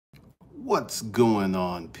What's going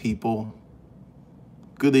on, people?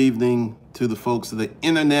 Good evening to the folks of the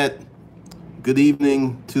internet. Good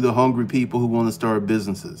evening to the hungry people who want to start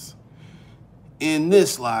businesses. In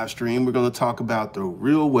this live stream, we're going to talk about the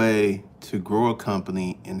real way to grow a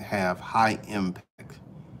company and have high impact.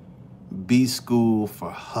 B-School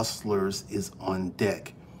for Hustlers is on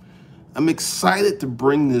deck. I'm excited to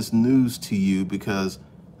bring this news to you because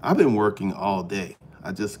I've been working all day.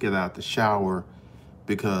 I just get out the shower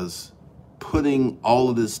because putting all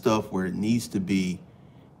of this stuff where it needs to be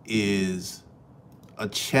is a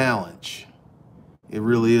challenge. It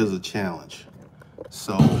really is a challenge.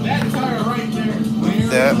 So that tire right there,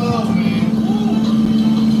 that man.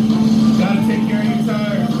 Gotta take care of your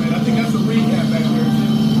tires, man. I think that's a recap back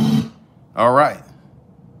there too. All right.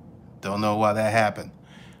 Don't know why that happened,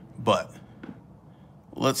 but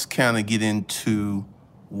let's kind of get into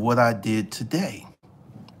what I did today,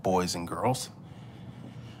 boys and girls.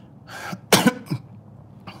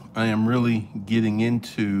 I am really getting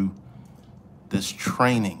into this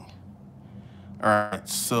training. All right,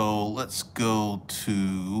 so let's go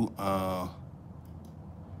to,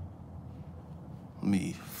 let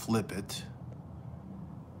me flip it.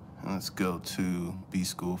 Let's go to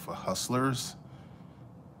B-School for Hustlers.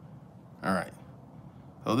 All right,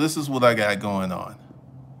 so this is what I got going on.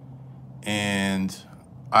 And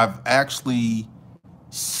I've actually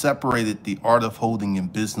separated the Art of Holding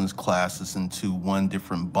and business classes into one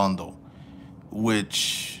different bundle,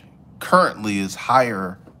 which currently is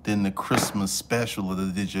higher than the Christmas special of the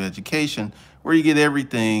digital education, where you get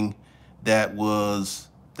everything that's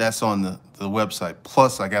on the website.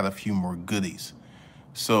 Plus, I got a few more goodies.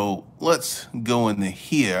 So let's go into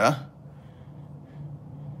here.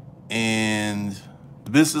 And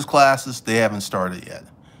the business classes, they haven't started yet,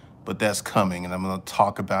 but that's coming. And I'm going to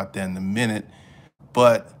talk about that in a minute.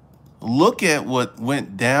 But look at what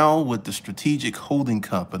went down with the strategic holding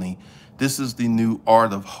company. This is the new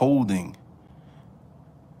Art of Holding.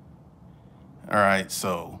 All right,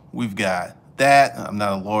 so we've got that. I'm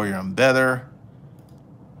not a lawyer, I'm better.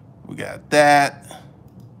 We got that.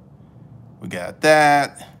 We got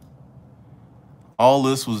that. All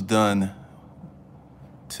this was done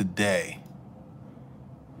today.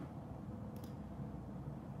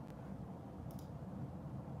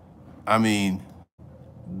 I mean,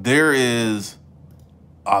 there is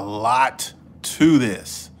a lot to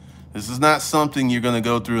this. This is not something you're going to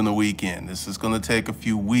go through in the weekend. This is going to take a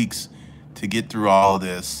few weeks to get through all of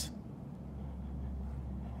this.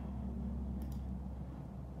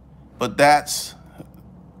 But that's,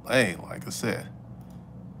 hey, like I said.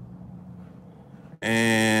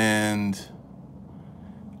 And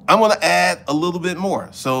I'm going to add a little bit more.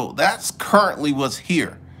 So that's currently what's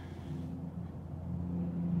here.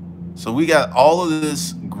 So we got all of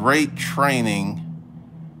this great training,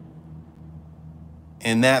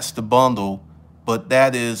 and that's the bundle, but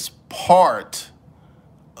that is part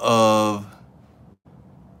of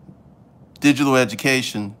digital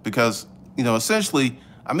education because, essentially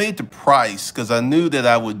I made the price because I knew that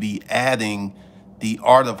I would be adding the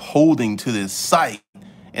Art of Holding to this site,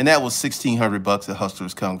 and that was $1,600 at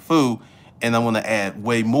Hustlers Kung Fu, and I'm going to add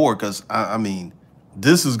way more because, I mean,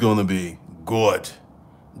 this is going to be good.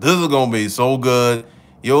 This is going to be so good.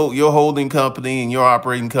 Your holding company and your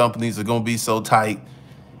operating companies are going to be so tight.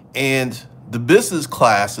 And the business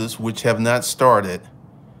classes, which have not started,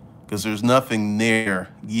 because there's nothing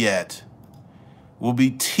there yet, will be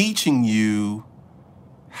teaching you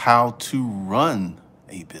how to run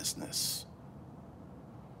a business.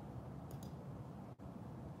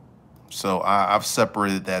 So I've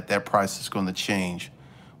separated that. That price is going to change.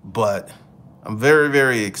 But I'm very,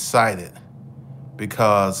 very excited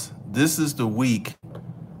because this is the week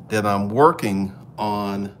that I'm working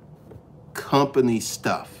on company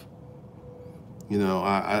stuff.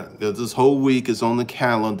 This whole week is on the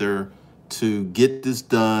calendar to get this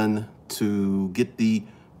done, to get the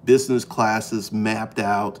business classes mapped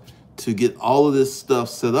out, to get all of this stuff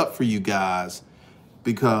set up for you guys,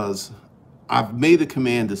 because I've made a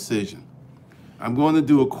command decision. I'm going to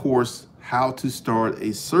do a course, how to start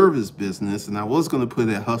a service business, and I was going to put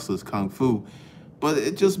it at Hustlers Kung Fu, but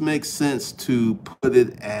it just makes sense to put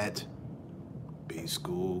it at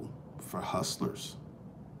B-School for Hustlers.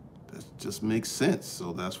 That just makes sense.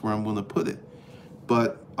 So that's where I'm going to put it.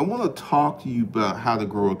 But I want to talk to you about how to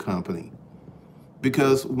grow a company,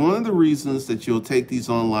 because one of the reasons that you'll take these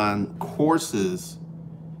online courses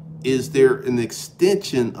is they're an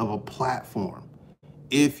extension of a platform.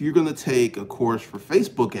 If you're going to take a course for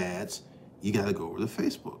Facebook ads, you got to go over to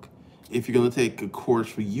Facebook. If you're going to take a course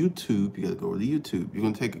for YouTube, you got to go over to YouTube. You're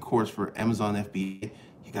going to take a course for Amazon FBA,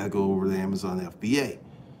 you got to go over to Amazon FBA.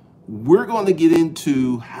 we're going to get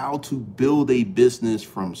into how to build a business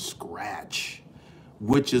from scratch,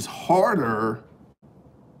 which is harder,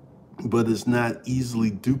 but it's not easily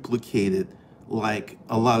duplicated like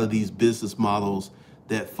a lot of these business models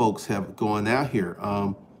that folks have going out here.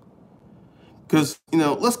 Because,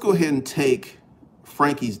 let's go ahead and take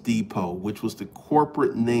Frankie's Depot, which was the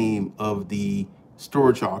corporate name of the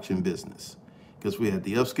storage auction business. Because we had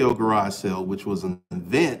the upscale garage sale, which was an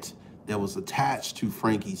event that was attached to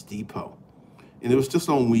Frankie's Depot. And it was just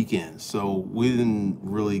on weekends. So we didn't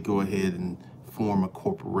really go ahead and form a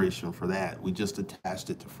corporation for that. We just attached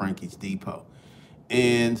it to Frankie's Depot.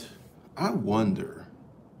 And I wonder,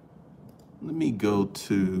 let me go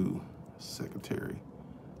to Secretary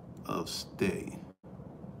of State,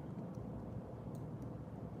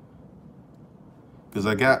 because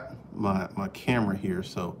I got my camera here,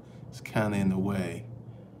 so it's kind of in the way.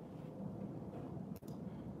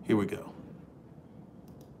 Here we go.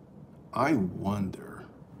 I wonder,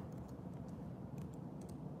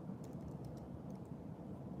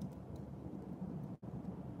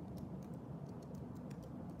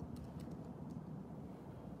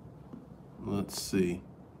 let's see.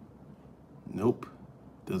 Nope,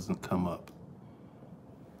 doesn't come up.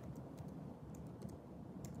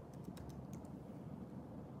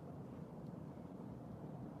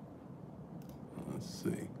 Let's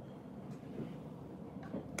see.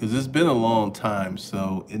 Because it's been a long time,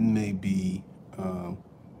 so it may be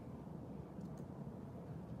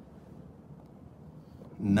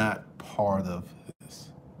not part of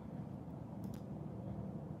this.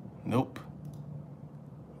 Nope.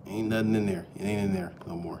 Ain't nothing in there. It ain't in there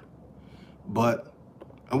no more. But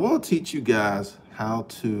I want to teach you guys how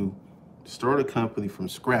to start a company from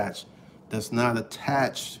scratch that's not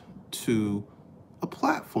attached to a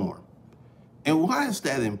platform. And why is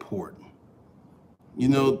that important?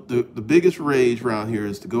 The biggest rage around here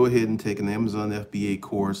is to go ahead and take an Amazon FBA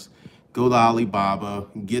course, go to Alibaba,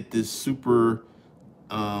 get this super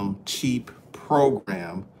cheap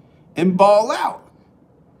program and ball out.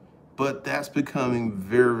 But that's becoming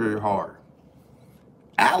very, very hard.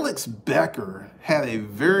 Alex Becker had a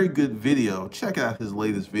very good video. Check out his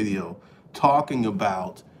latest video talking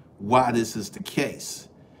about why this is the case.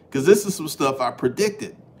 Because this is some stuff I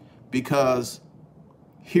predicted. Because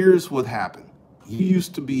here's what happened. You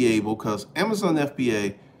used to be able, because Amazon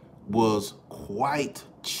FBA was quite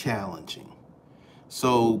challenging.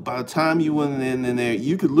 So by the time you went in there,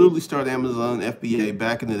 you could literally start Amazon FBA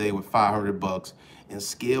back in the day with $500 and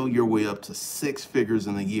scale your way up to 6 figures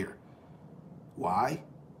in a year. Why?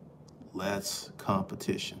 Less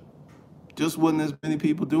competition. Just wasn't as many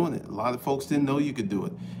people doing it. A lot of folks didn't know you could do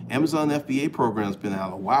it. Amazon FBA program's been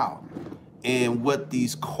out a while. And what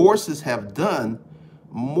these courses have done,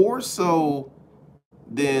 more so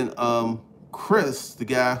than Chris, the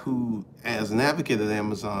guy who, as an advocate at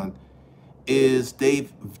Amazon, is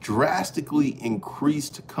they've drastically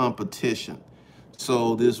increased competition.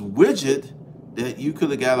 So this widget that you could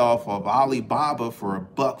have got off of Alibaba for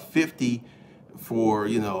 $1.50 for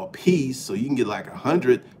a piece, so you can get like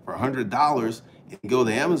 100 for $100, and go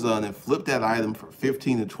to Amazon and flip that item for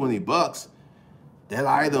 15 to 20 bucks. That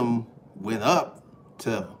item went up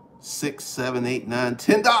to $6, $7, $8,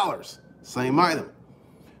 $9, $10. Same item,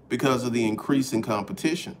 because of the increase in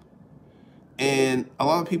competition. And a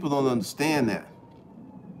lot of people don't understand that.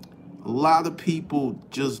 A lot of people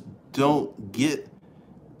just don't get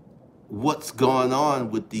what's going on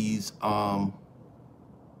with these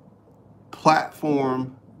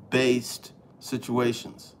platform-based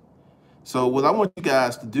situations. So what I want you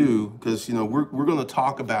guys to do, because we're going to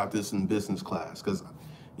talk about this in business class, because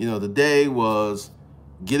the day was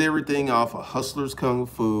get everything off of Hustlers Kung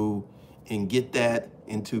Fu and get that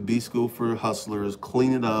into B School for Hustlers,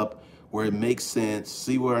 clean it up where it makes sense,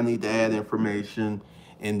 see where I need to add information,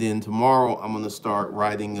 and then tomorrow I'm going to start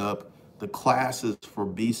writing up the classes for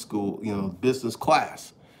B School, business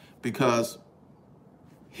class. Because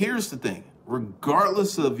here's the thing,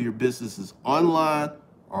 regardless of your business is online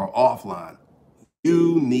or offline,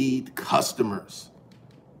 you need customers.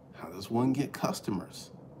 How does one get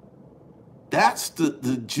customers? That's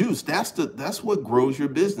the juice. That's what grows your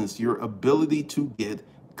business, your ability to get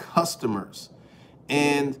customers.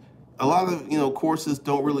 And a lot of courses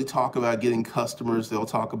don't really talk about getting customers. They'll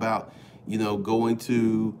talk about going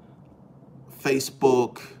to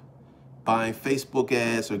Facebook, buying Facebook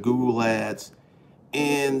ads or Google ads,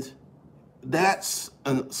 and that's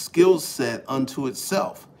a skill set unto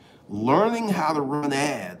itself. Learning how to run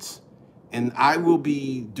ads. And I will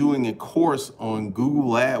be doing a course on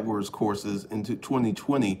Google AdWords courses into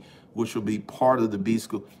 2020, which will be part of the B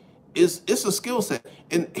School. It's a skill set.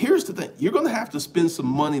 And here's the thing, you're going to have to spend some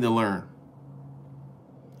money to learn.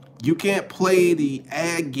 You can't play the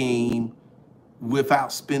ad game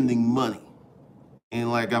without spending money.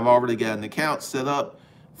 And like I've already got an account set up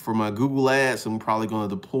for my Google ads. I'm probably going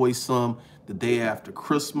to deploy some the day after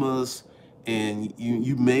Christmas. And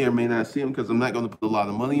you may or may not see them because I'm not going to put a lot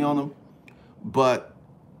of money on them. But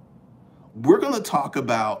we're going to talk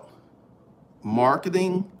about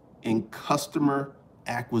marketing and customer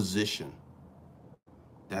acquisition.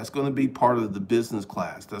 That's going to be part of the business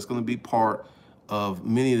class. That's going to be part of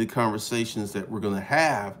many of the conversations that we're going to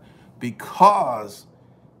have, because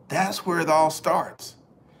that's where it all starts.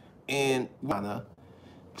 And wanna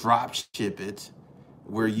drop ship it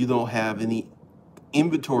where you don't have any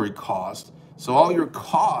inventory cost. So all your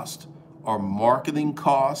costs are marketing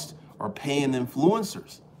costs or paying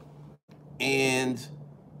influencers. And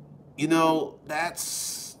you know,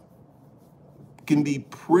 that's can be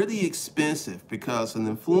pretty expensive, because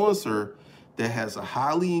an influencer that has a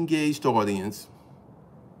highly engaged audience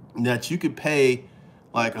that you could pay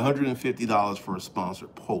like $150 for a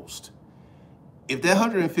sponsored post. If that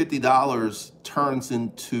 $150 turns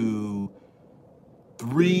into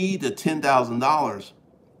 $3,000 to $10,000,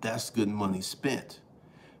 that's good money spent.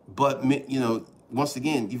 But you know, once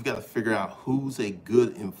again, you've got to figure out who's a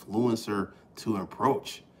good influencer to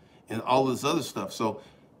approach and all this other stuff. So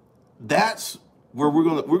that's where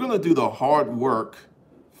we're gonna do the hard work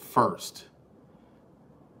first.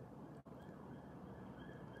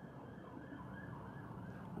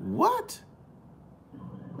 What?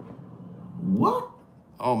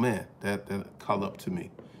 Oh man, that caught up to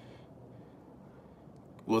me.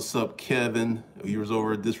 What's up, Kevin? You was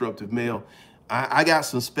over at Disruptive Mail. I got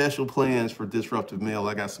some special plans for Disruptive Mail.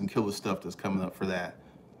 I got some killer stuff that's coming up for that.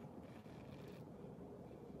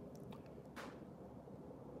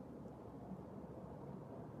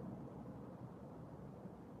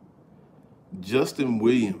 Justin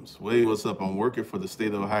Williams, Wade, what's up? I'm working for the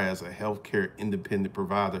state of Ohio as a healthcare independent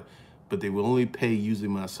provider, but they will only pay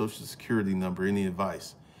using my social security number. Any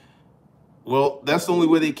advice? Well, that's the only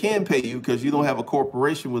way they can pay you, because you don't have a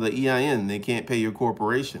corporation with an EIN. They can't pay your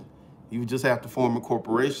corporation. You just have to form a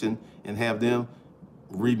corporation and have them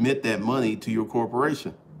remit that money to your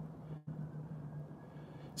corporation.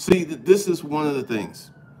 See, this is one of the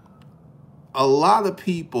things. A lot of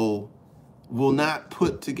people will not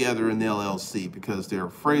put together an LLC because they're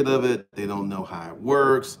afraid of it. They don't know how it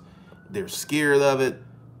works. They're scared of it.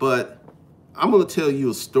 But I'm going to tell you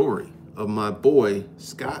a story of my boy,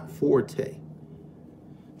 Scott Forte.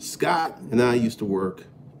 Scott and I used to work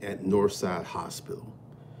at Northside Hospital.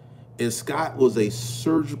 And Scott was a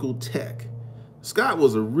surgical tech. Scott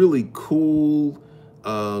was a really cool,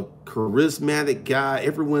 charismatic guy.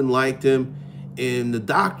 Everyone liked him. And the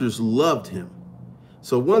doctors loved him.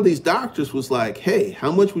 So one of these doctors was like, hey,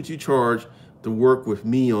 how much would you charge to work with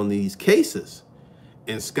me on these cases?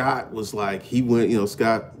 And Scott was like,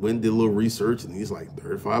 Scott went and did a little research, and he's like,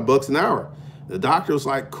 $35 an hour. The doctor was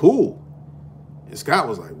like, cool. And Scott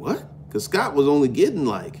was like, what? Because Scott was only getting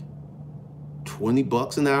like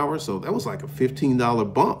 $20 an hour. So that was like a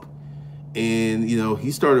 $15 bump. And, you know, he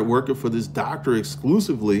started working for this doctor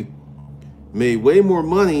exclusively, made way more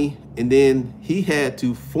money. And then he had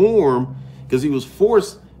to form, because he was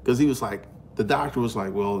forced, because he was like, the doctor was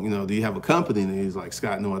like, well, you know, do you have a company? And he's like,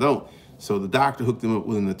 Scott, no, I don't. So the doctor hooked him up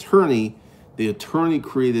with an attorney. The attorney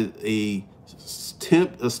created a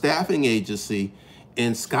staffing agency,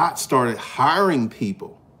 and Scott started hiring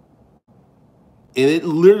people. And it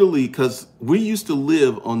literally, because we used to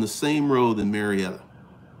live on the same road in Marietta,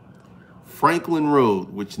 Franklin Road,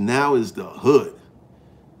 which now is the hood.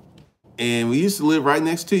 And we used to live right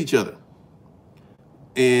next to each other.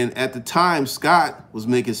 And at the time, Scott was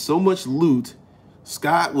making so much loot,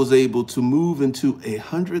 Scott was able to move into a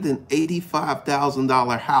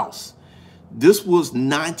 $185,000 house. This was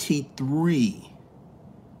 93.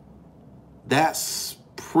 That's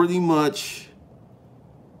pretty much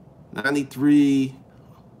 93.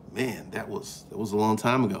 Man, that was a long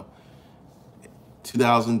time ago.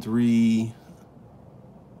 2003.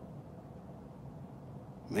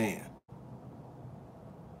 Man.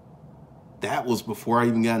 That was before I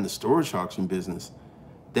even got in the storage auction business.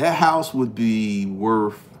 That house would be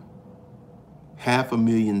worth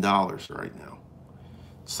 $500,000 right now.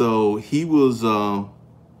 So he was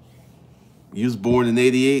born in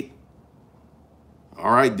 88.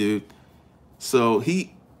 All right, dude. So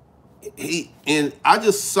and I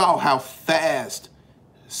just saw how fast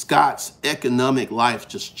Scott's economic life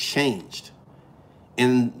just changed.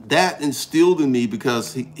 And that instilled in me,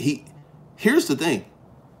 because here's the thing.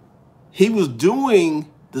 He was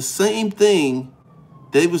doing the same thing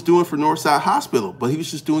that he was doing for Northside Hospital, but he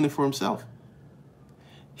was just doing it for himself.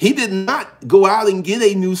 He did not go out and get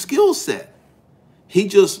a new skill set. He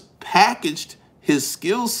just packaged his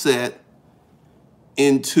skill set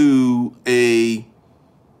into a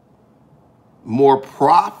more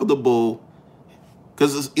profitable,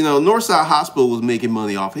 because, you know, Northside Hospital was making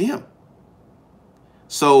money off of him.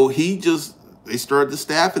 So they started the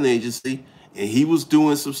staffing agency, and he was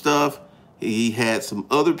doing some stuff. He had some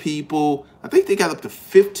other people. I think they got up to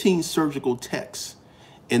 15 surgical techs,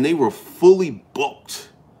 and they were fully booked.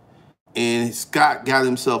 And Scott got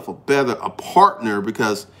himself a partner,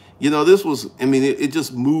 because, you know, this was, I mean, it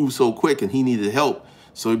just moved so quick and he needed help.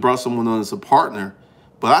 So he brought someone on as a partner.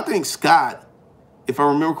 But I think Scott, if I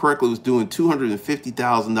remember correctly, was doing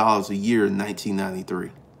 $250,000 a year in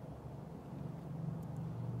 1993.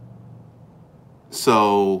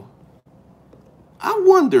 So I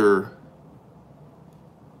wonder,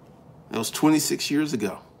 that was 26 years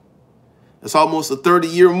ago. That's almost a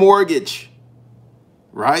 30-year mortgage,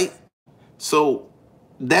 right? So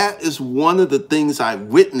that is one of the things I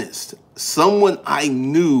witnessed. Someone I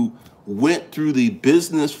knew went through the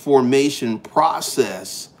business formation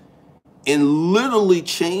process and literally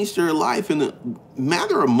changed their life in a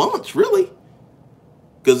matter of months, really.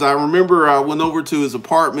 Because I remember I went over to his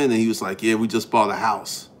apartment and he was like, yeah, we just bought a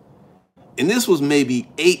house. And this was maybe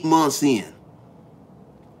 8 months in.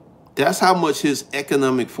 That's how much his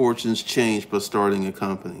economic fortunes changed by starting a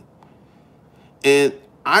company. And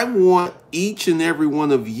I want each and every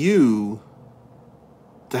one of you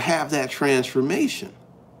to have that transformation.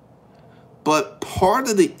 But part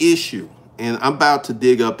of the issue, and I'm about to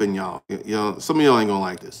dig up in y'all, you know, some of y'all ain't gonna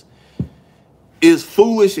like this, is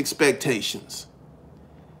foolish expectations.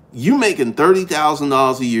 You making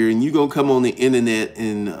 $30,000 a year and you're gonna come on the internet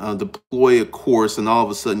and deploy a course, and all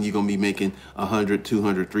of a sudden you're gonna be making 100,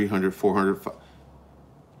 200, 300, 400.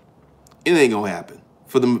 It ain't gonna happen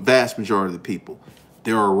for the vast majority of the people.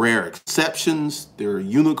 There are rare exceptions. There are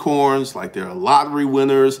unicorns, like there are lottery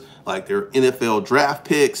winners, like there are NFL draft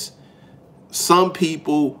picks. Some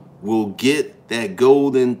people will get that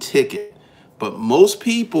golden ticket, but most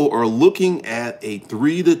people are looking at a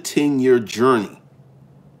 3 to 10 year journey.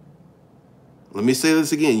 Let me say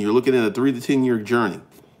this again. You're looking at a 3 to 10 year journey.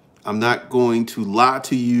 I'm not going to lie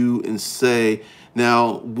to you and say,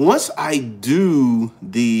 now, once I do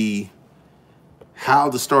the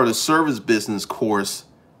how to start a service business course,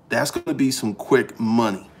 that's going to be some quick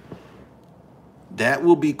money. That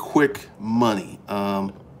will be quick money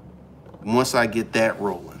once I get that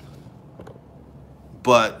rolling.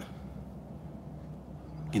 But,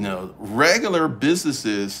 you know, regular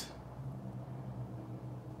businesses,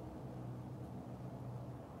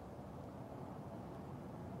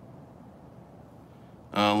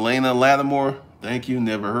 Lena Lattimore, thank you,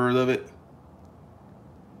 never heard of it.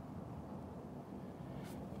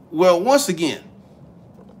 Well, once again,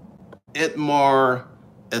 Edmar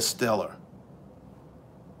Esteller.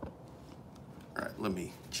 All right, let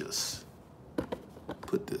me just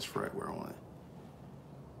put this right where I want it.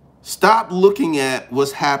 Stop looking at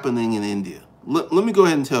what's happening in India. Let me go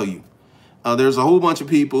ahead and tell you. There's a whole bunch of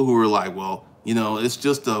people who are like, well, you know, it's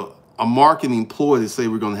just a marketing ploy to say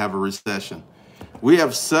we're going to have a recession. We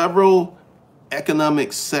have several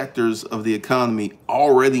economic sectors of the economy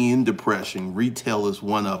already in depression. Retail is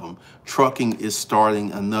one of them. Trucking is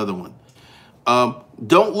starting another one.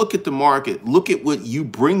 Don't look at the market. Look at what you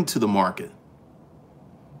bring to the market.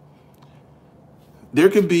 There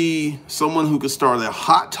could be someone who could start a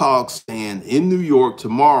hot dog stand in New York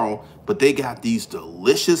tomorrow, but they got these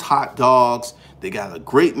delicious hot dogs. They got a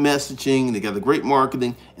great messaging. They got a great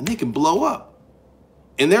marketing, and they can blow up.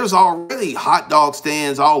 And there's already hot dog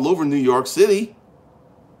stands all over New York City.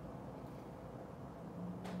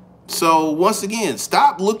 So once again,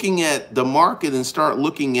 stop looking at the market and start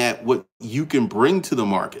looking at what you can bring to the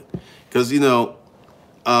market. Because, you know,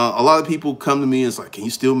 a lot of people come to me and it's like, can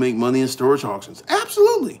you still make money in storage auctions?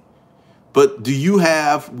 Absolutely. But do you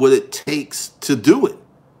have what it takes to do it?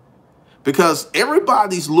 Because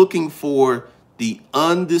everybody's looking for the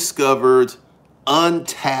undiscovered,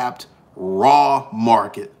 untapped, raw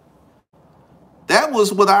market. That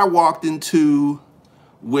was what I walked into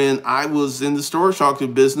when I was in the storage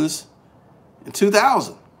auction business in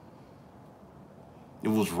 2000. It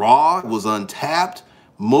was raw, it was untapped.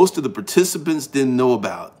 Most of the participants didn't know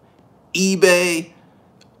about eBay.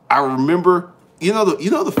 I remember, you know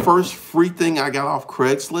the first free thing I got off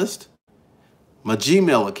Craigslist? My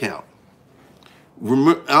Gmail account. I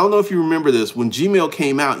don't know if you remember this. When Gmail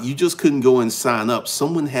came out, you just couldn't go and sign up.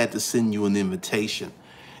 Someone had to send you an invitation.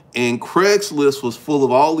 And Craigslist was full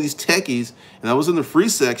of all these techies, and I was in the free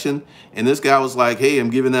section, and this guy was like, hey, I'm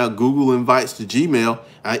giving out Google invites to Gmail.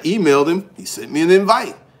 I emailed him, he sent me an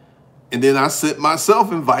invite. And then I sent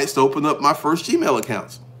myself invites to open up my first Gmail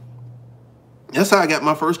accounts. That's how I got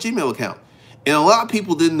my first Gmail account. And a lot of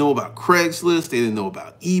people didn't know about Craigslist, they didn't know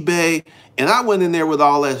about eBay, and I went in there with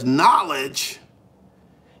all that knowledge,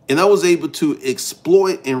 and I was able to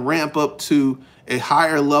exploit and ramp up to a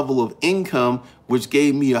higher level of income, which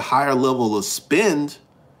gave me a higher level of spend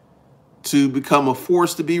to become a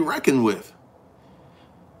force to be reckoned with.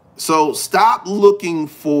 So stop looking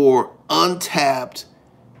for untapped,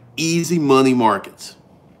 easy money markets.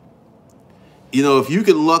 You know, if you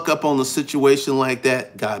can luck up on a situation like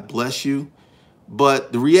that, God bless you.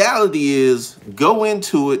 But the reality is, go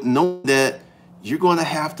into it knowing that you're going to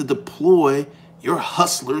have to deploy your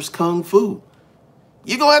hustler's kung fu.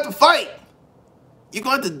 You're going to have to fight. You're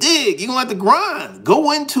going to have to dig. You're going to have to grind.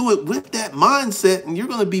 Go into it with that mindset, and you're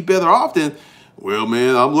going to be better off than, well,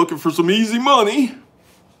 man, I'm looking for some easy money.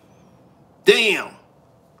 Damn,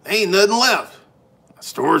 ain't nothing left.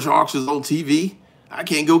 Storage auctions on TV. I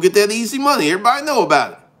can't go get that easy money. Everybody know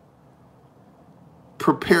about it.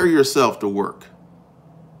 Prepare yourself to work.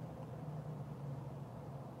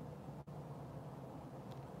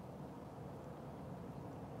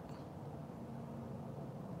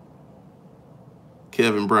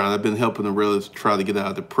 Kevin Brown, I've been helping the relatives try to get out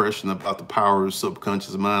of depression about the power of the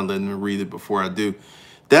subconscious mind, letting them read it before I do.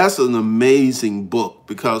 That's an amazing book,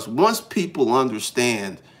 because once people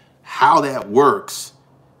understand how that works,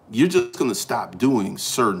 you're just going to stop doing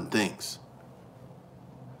certain things.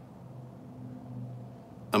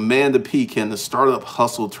 Amanda P., can the startup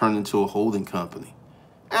hustle turn into a holding company?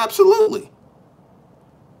 Absolutely.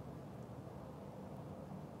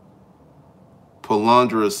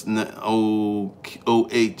 Polandrus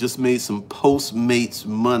 08 just made some Postmates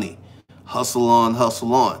money. Hustle on,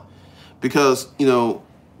 hustle on. Because, you know,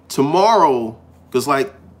 tomorrow, because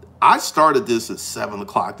like I started this at 7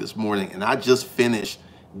 o'clock this morning, and I just finished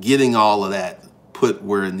getting all of that put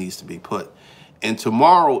where it needs to be put. And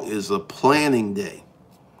tomorrow is a planning day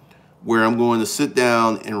where I'm going to sit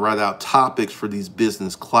down and write out topics for these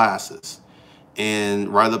business classes and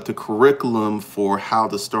write up the curriculum for how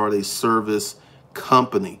to start a service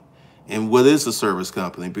company. And what is a service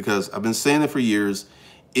company? Because I've been saying it for years.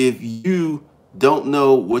 If you don't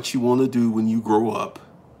know what you want to do when you grow up,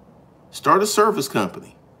 start a service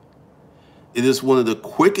company. It is one of the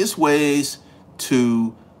quickest ways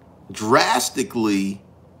to drastically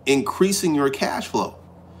increasing your cash flow.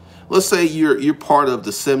 Let's say you're part of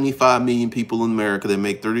the 75 million people in America that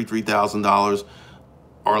make $33,000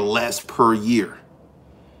 or less per year.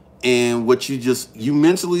 And what you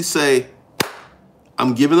mentally say,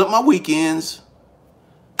 I'm giving up my weekends.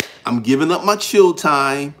 I'm giving up my chill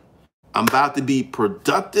time. I'm about to be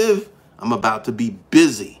productive. I'm about to be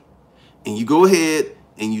busy. And you go ahead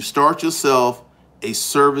and you start yourself a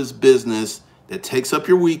service business that takes up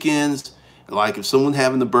your weekends. Like if someone's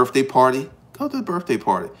having a birthday party, go to the birthday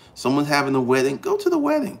party. Someone's having a wedding, go to the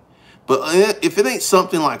wedding. But if it ain't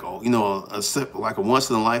something like, oh, you know, like a once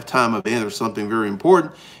in a lifetime event or something very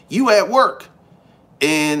important, you at work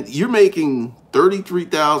and you're making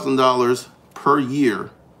 $33,000 per year.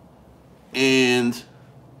 And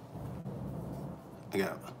I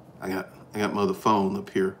got my other phone up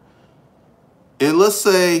here. And let's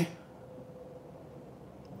go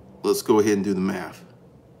ahead and do the math.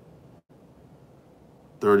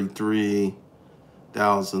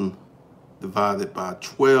 33,000 divided by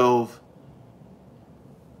 12.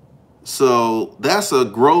 So that's a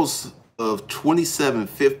gross of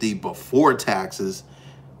 $2,750 before taxes.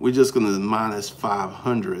 We're just going to minus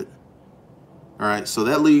 500. All right, so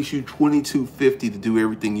that leaves you $2,250 to do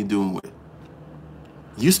everything you're doing with.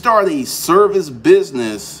 You start a service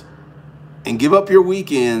business and give up your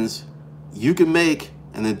weekends, you can make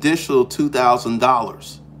an additional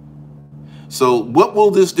 $2,000. So what will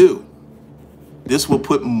this do? This will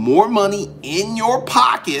put more money in your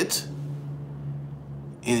pocket,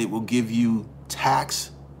 and it will give you tax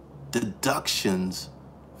deductions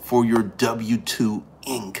for your W-2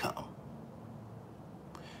 income.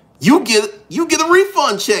 You get a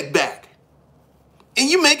refund check back, and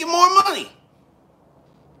you're making more money.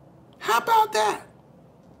 How about that?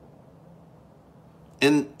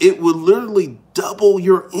 And it will literally double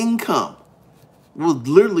your income. It will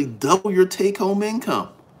literally double your take-home income.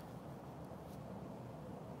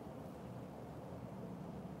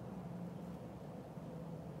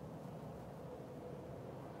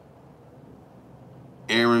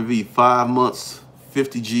 Aaron V, 5 months,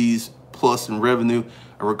 50 G's plus in revenue.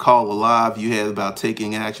 I recall a live you had about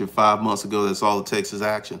taking action 5 months ago. That's all it takes is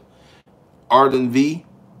action. Arden V,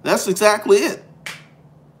 that's exactly it.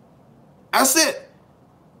 That's it.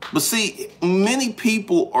 But see, many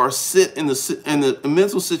people are sit in the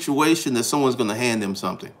mental situation that someone's going to hand them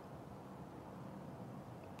something.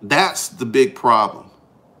 That's the big problem.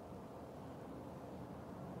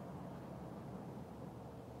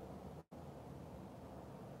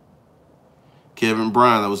 Kevin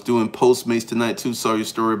Bryan, I was doing Postmates tonight too. Saw your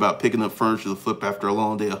story about picking up furniture to flip after a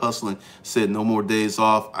long day of hustling. Said no more days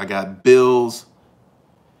off. I got bills.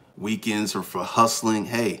 Weekends are for hustling.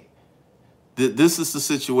 Hey, this is the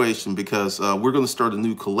situation because we're going to start a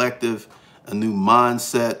new collective, a new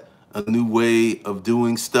mindset, a new way of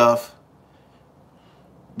doing stuff.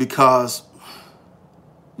 Because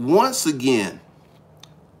once again,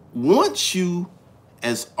 once you,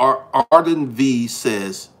 as Arden V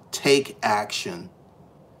says, take action,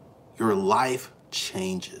 your life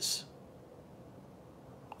changes.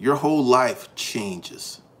 Your whole life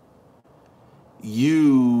changes.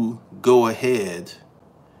 You go ahead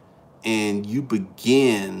and you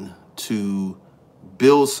begin to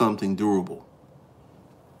build something durable.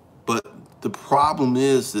 But the problem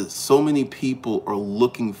is that so many people are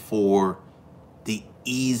looking for the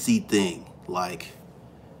easy thing. Like,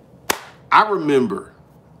 I remember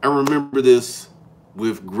this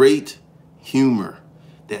with great humor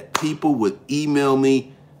that people would email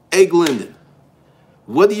me, hey Glendon,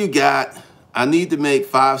 what do you got? I need to make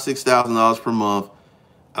 $5,000–6,000 per month.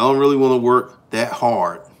 I don't really want to work that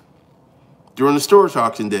hard. During the storage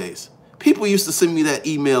auction days, people used to send me that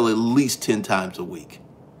email at least 10 times a week.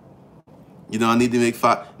 You know, I need to make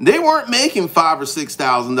they weren't making $5,000 or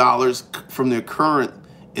 $6,000 from their current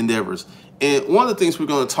endeavors. And one of the things we're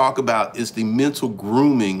going to talk about is the mental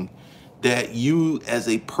grooming that you as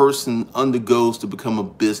a person undergoes to become a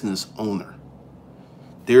business owner.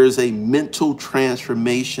 There is a mental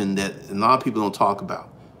transformation that a lot of people don't talk about.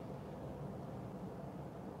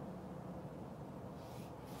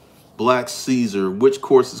 Black Caesar, which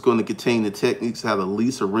course is going to contain the techniques how to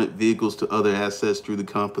lease or rent vehicles to other assets through the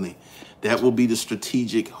company? That will be the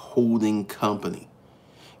strategic holding company.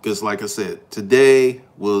 Because like I said, today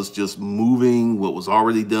was just moving what was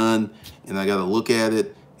already done, and I got to look at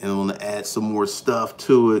it, and I want to add some more stuff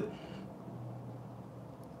to it.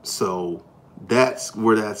 So that's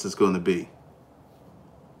where that's going to be.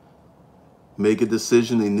 Make a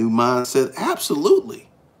decision, a new mindset? Absolutely.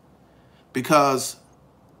 Because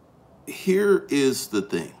here is the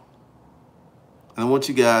thing. And I want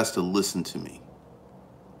you guys to listen to me.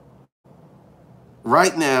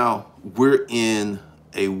 Right now, we're in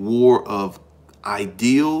a war of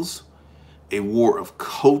ideals, a war of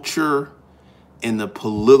culture, and the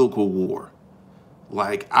political war.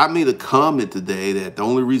 Like, I made a comment today that the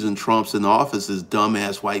only reason Trump's in office is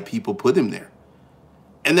dumbass white people put him there.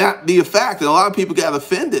 And that be a fact, and a lot of people got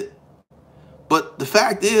offended. But the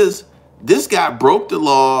fact is, this guy broke the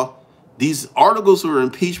law. These articles of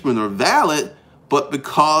impeachment are valid, but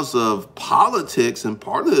because of politics and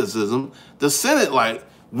partisanship, the Senate, like,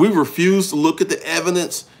 we refuse to look at the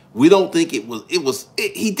evidence. We don't think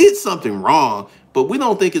he did something wrong, but we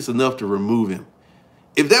don't think it's enough to remove him.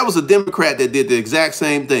 If that was a Democrat that did the exact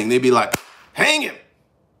same thing, they'd be like, hang him.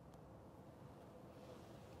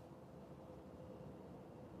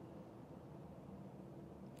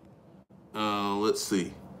 Let's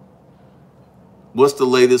see. What's the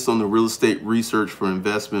latest on the real estate research for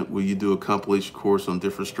investment? Will you do a compilation course on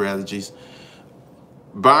different strategies?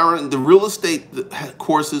 Byron, the real estate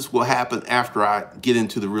courses will happen after I get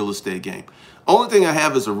into the real estate game. Only thing I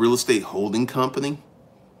have is a real estate holding company.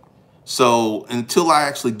 So until I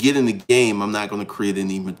actually get in the game, I'm not going to create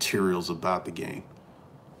any materials about the game.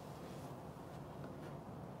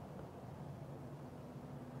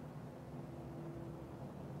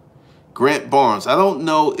 Grant Barnes, I don't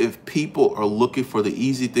know if people are looking for the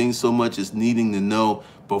easy things so much as needing to know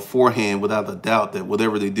beforehand without a doubt that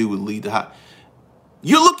whatever they do would lead to high.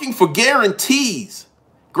 You're looking for guarantees.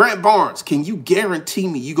 Grant Barnes, can you guarantee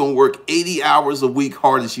me you're going to work 80 hours a week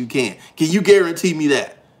hard as you can? Can you guarantee me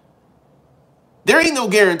that? There ain't no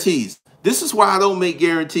guarantees. This is why I don't make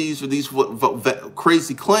guarantees for these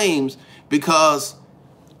crazy claims, because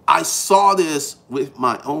I saw this with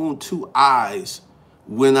my own two eyes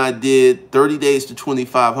when I did 30 days to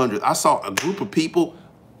 2,500. I saw a group of people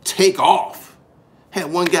take off.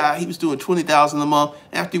 Had one guy, he was doing 20,000 a month.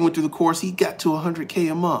 After he went through the course, he got to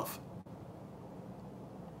 100K a month.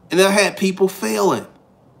 And I had people failing.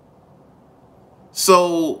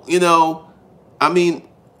 So, you know, I mean,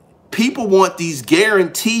 people want these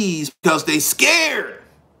guarantees because they scared.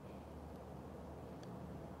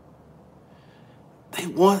 They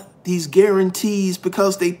want these guarantees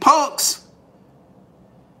because they punks.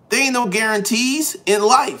 There ain't no guarantees in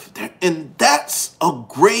life. And that's a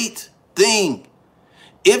great thing.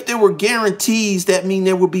 If there were guarantees, that means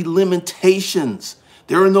there would be limitations.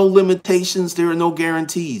 There are no limitations. There are no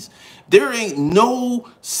guarantees. There ain't no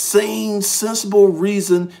sane, sensible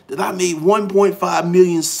reason that I made 1.5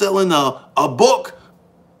 million selling a book.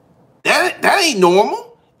 That ain't normal.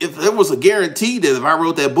 If there was a guarantee that if I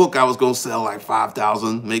wrote that book, I was going to sell like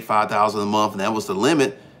 5,000, make 5,000 a month, and that was the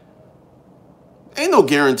limit. Ain't no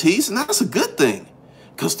guarantees, and that's a good thing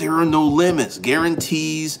because there are no limits.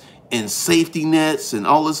 Guarantees and safety nets and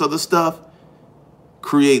all this other stuff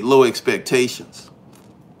create low expectations.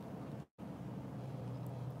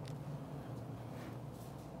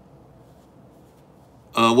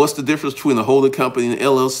 What's the difference between a holding company and an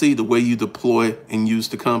LLC? The way you deploy and use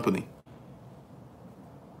the company.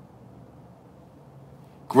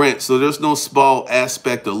 Grant, so there's no small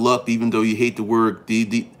aspect of luck, even though you hate the word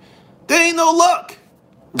DD. There ain't no luck.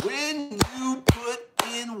 When you put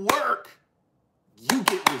in work, you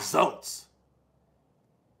get results.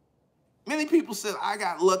 Many people said, I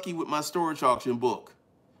got lucky with my storage auction book.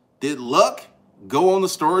 Did luck go on the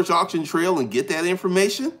storage auction trail and get that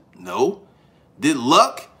information? No. Did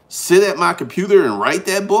luck sit at my computer and write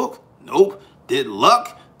that book? Nope. Did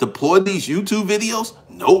luck deploy these YouTube videos?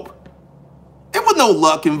 Nope. There was no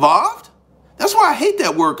luck involved. That's why I hate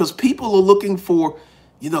that word, because people are looking for,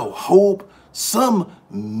 hope, some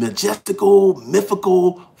majestical,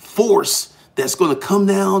 mythical force that's going to come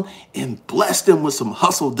down and bless them with some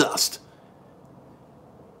hustle dust.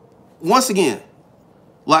 Once again,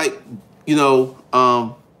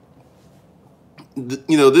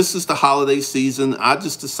 this is the holiday season. I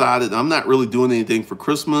just decided I'm not really doing anything for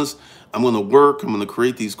Christmas. I'm going to work. I'm going to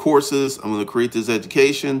create these courses. I'm going to create this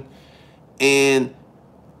education. And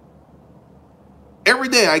every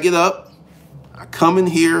day I get up, I come in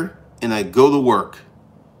here, and I go to work.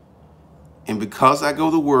 And because I go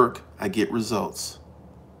to work, I get results.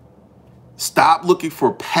 Stop looking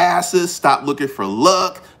for passes. Stop looking for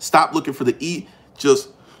luck. Stop looking for the E. Just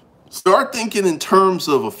start thinking in terms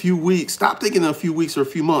of a few weeks. Stop thinking in a few weeks or a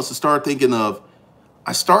few months and start thinking of,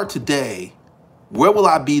 I start today. Where will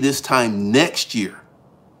I be this time next year?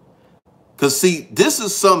 Because, see, this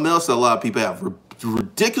is something else that a lot of people have.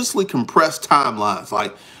 Ridiculously compressed timelines.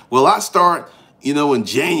 Like, well, I start, in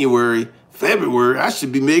January, February, I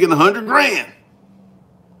should be making 100 grand.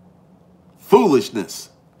 Foolishness.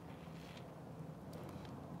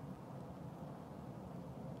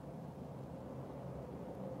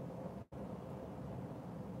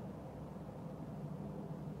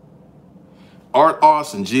 Art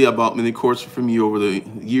Austin, gee, I bought many courses from you over the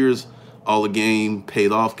years. All the game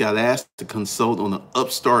paid off. Got asked to consult on the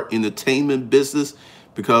upstart entertainment business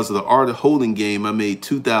because of the art of holding game. I made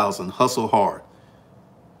 2,000. Hustle hard.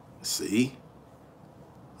 See?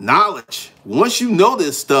 Knowledge. Once you know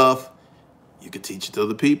this stuff, you can teach it to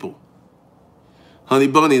other people. Honey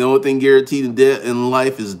Bunny, the only thing guaranteed in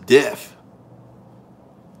life is death.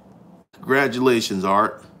 Congratulations,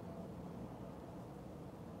 Art.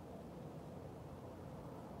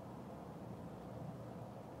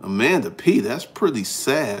 Amanda P, that's pretty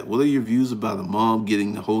sad. What are your views about a mom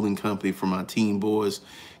getting the holding company for my teen boys?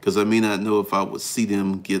 Because I may not know if I would see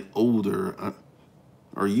them get older.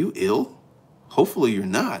 Are you ill? Hopefully you're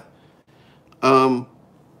not.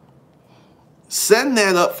 Setting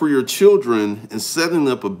that up for your children and setting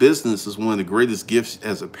up a business is one of the greatest gifts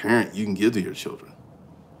as a parent you can give to your children.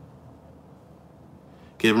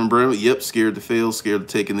 Kevin Brown, yep, scared to fail, scared to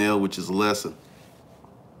take an L, which is a lesson.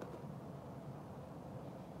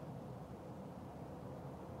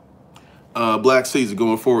 Black Caesar,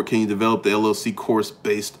 going forward, can you develop the LLC course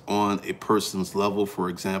based on a person's level, for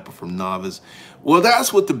example, from novice? Well,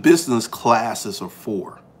 that's what the business classes are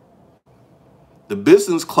for. The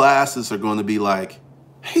business classes are going to be like,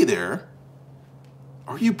 hey there,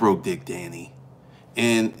 are you broke, Dick Danny?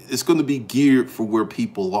 And it's going to be geared for where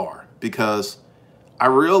people are, because I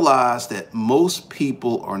realize that most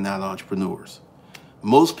people are not entrepreneurs.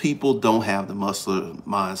 Most people don't have the muscular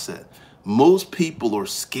mindset. Most people are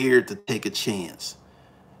scared to take a chance.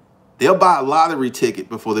 They'll buy a lottery ticket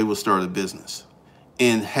before they will start a business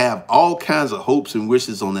and have all kinds of hopes and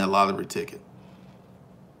wishes on that lottery ticket.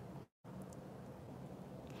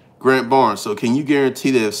 Grant Barnes, so can you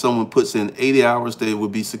guarantee that if someone puts in 80 hours, they will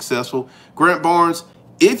be successful? Grant Barnes,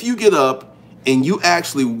 if you get up and you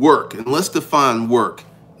actually work, and let's define work,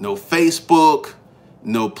 no Facebook,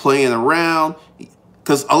 no playing around,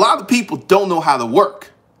 because a lot of people don't know how to work.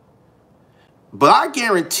 But I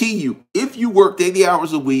guarantee you, if you worked 80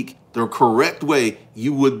 hours a week the correct way,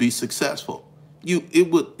 you would be successful.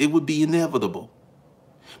 it would be inevitable.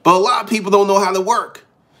 But a lot of people don't know how to work.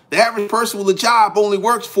 The average person with a job only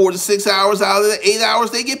works 4 to 6 hours out of the 8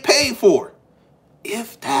 hours they get paid for,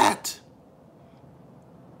 if that.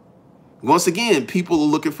 Once again, people are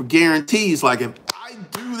looking for guarantees. Like, if I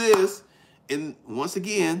do this, and once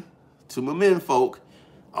again, to my men folk,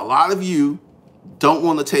 a lot of you don't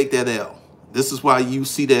want to take that L. This is why you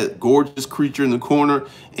see that gorgeous creature in the corner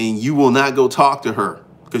and you will not go talk to her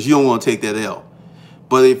because you don't want to take that L.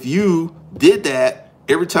 But if you did that,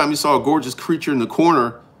 every time you saw a gorgeous creature in the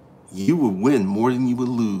corner, you would win more than you would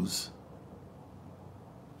lose.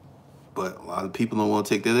 But a lot of people don't want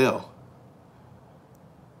to take that L.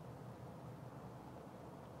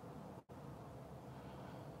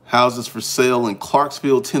 Houses for sale in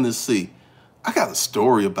Clarksville, Tennessee. I got a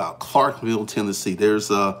story about Clarksville, Tennessee.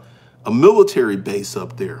 There's a military base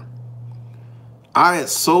up there. I had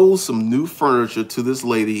sold some new furniture to this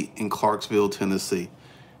lady in Clarksville, Tennessee.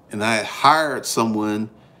 And I had hired someone,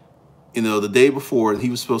 the day before, and he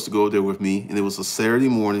was supposed to go there with me. And it was a Saturday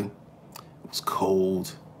morning. It was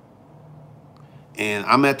cold. And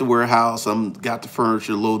I'm at the warehouse. Got the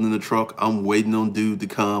furniture loading in the truck. I'm waiting on dude to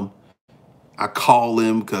come. I call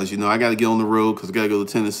him because, I got to get on the road because I got to go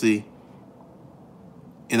to Tennessee.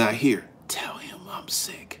 And I hear, tell him I'm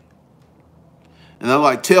sick. And I'm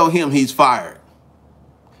like, tell him he's fired.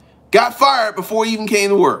 Got fired before he even came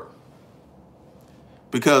to work.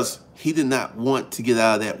 Because he did not want to get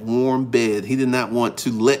out of that warm bed. He did not want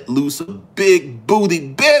to let loose a big booty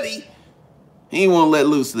Betty. He didn't want to let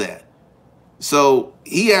loose of that. So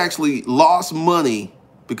he actually lost money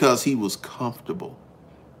because he was comfortable.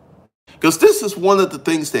 Because this is one of the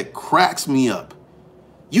things that cracks me up.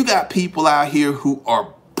 You got people out here who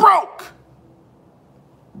are broke.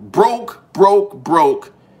 Broke.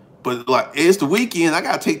 But like, it's the weekend. I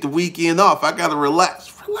got to take the weekend off. I got to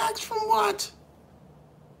relax. Relax from what?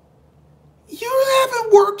 You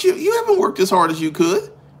haven't worked as hard as you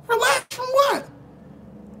could. Relax from what?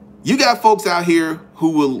 You got folks out here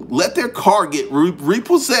who will let their car get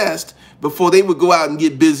repossessed before they would go out and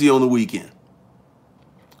get busy on the weekend.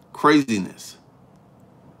 Craziness.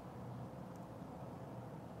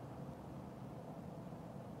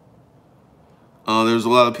 There's a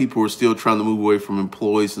lot of people who are still trying to move away from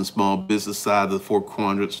employees and small business side of the four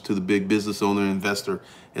quadrants to the big business owner and investor,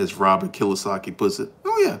 as Robert Kiyosaki puts it.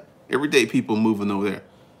 Oh, yeah. Everyday people moving over there.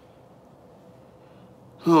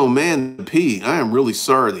 Oh, man, P, I am really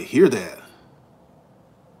sorry to hear that.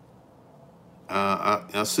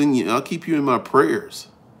 I'll keep you in my prayers.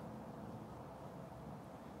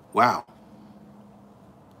 Wow.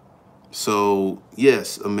 So,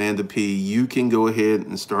 yes, Amanda P., you can go ahead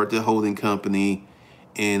and start the holding company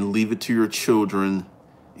and leave it to your children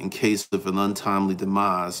in case of an untimely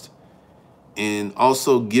demise. And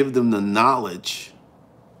also give them the knowledge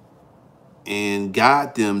and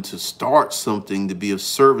guide them to start something to be of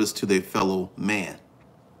service to their fellow man.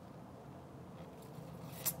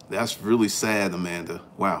 That's really sad, Amanda.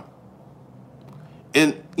 Wow.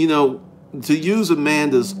 And, to use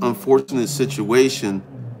Amanda's unfortunate situation,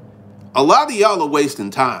 a lot of y'all are wasting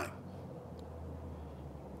time.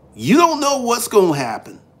 You don't know what's going to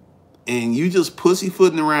happen, and you just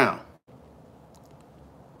pussyfooting around.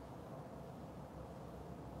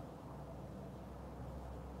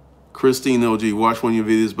 Christine OG, watch one of your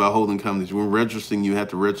videos about holding companies. When registering, you have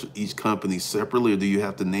to register each company separately, or do you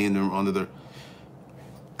have to name them under their...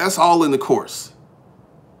 That's all in the course.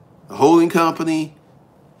 The holding company,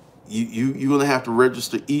 you're going to have to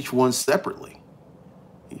register each one separately.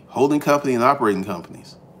 Holding company and operating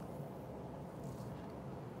companies.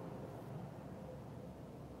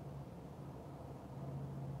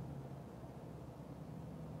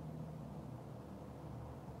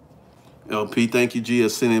 LP, thank you, G. I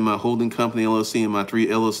sent in my holding company, LLC, and my 3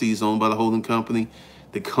 LLCs owned by the holding company.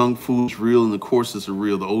 The Kung Fu is real and the courses are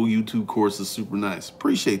real. The old YouTube course is super nice.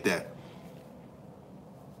 Appreciate that.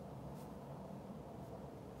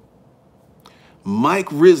 Mike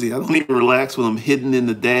Rizzi, I don't even relax when I'm hidden in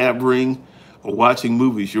the dab ring or watching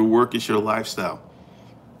movies. Your work is your lifestyle.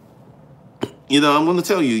 I'm going to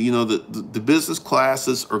tell you, the business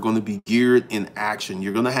classes are going to be geared in action.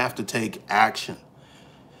 You're going to have to take action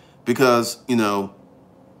because,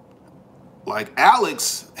 like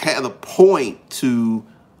Alex had a point to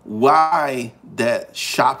why that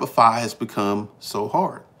Shopify has become so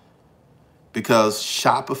hard. Because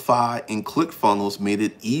Shopify and ClickFunnels made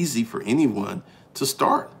it easy for anyone to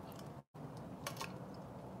start.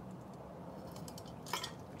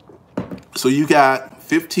 So you got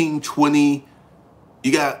 15, 20,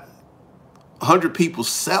 you got 100 people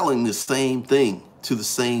selling the same thing to the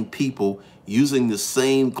same people using the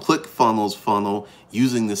same ClickFunnels funnel,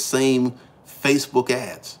 using the same Facebook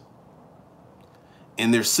ads.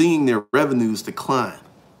 And they're seeing their revenues decline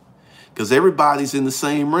because everybody's in the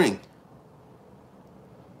same ring.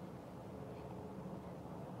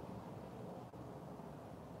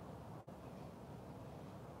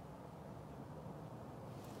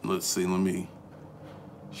 Let's see, let me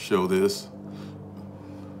show this.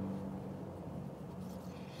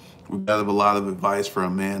 We got a lot of advice for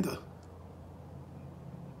Amanda.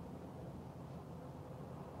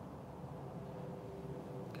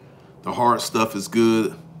 The hard stuff is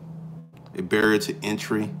good. A barrier to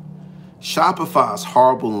entry. Shopify is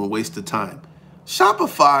horrible and a waste of time.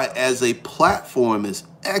 Shopify as a platform is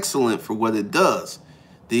excellent for what it does.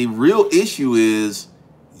 The real issue is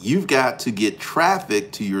you've got to get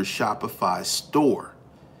traffic to your Shopify store.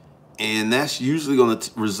 And that's usually going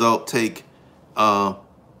to take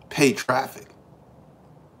paid traffic.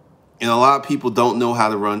 And a lot of people don't know how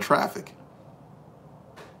to run traffic.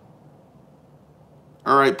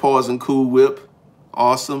 All right, pause and Cool Whip.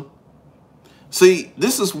 Awesome. See,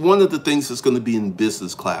 this is one of the things that's going to be in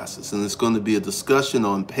business classes, and it's going to be a discussion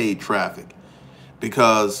on paid traffic.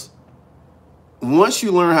 Because once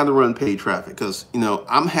you learn how to run paid traffic, because, you know,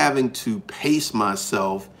 I'm having to pace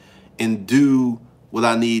myself and do what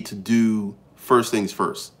I need to do first things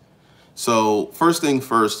first. So first thing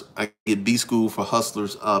first, I get B School for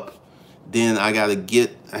Hustlers up. Then I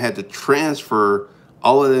had to transfer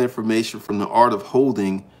all of that information from the Art of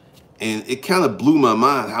Holding. And it kind of blew my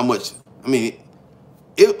mind how much, I mean,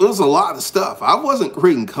 it was a lot of stuff. I wasn't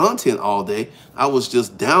creating content all day. I was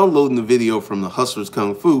just downloading the video from the Hustlers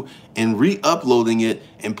Kung Fu and re-uploading it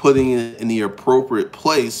and putting it in the appropriate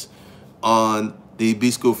place on the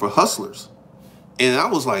B School for Hustlers. And I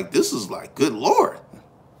was like, this is like, good Lord,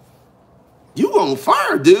 you on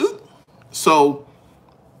fire, dude. So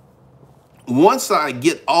once I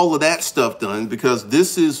get all of that stuff done, because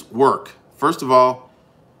this is work. First of all,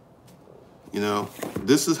 you know,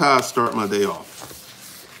 this is how I start my day off.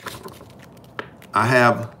 I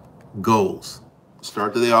have goals.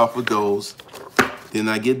 Start the day off with goals. Then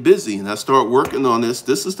I get busy and I start working on this.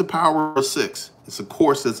 This is the Power of 6. It's a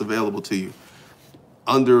course that's available to you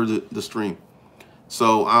under the stream.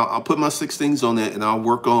 So I'll put my 6 things on that and I'll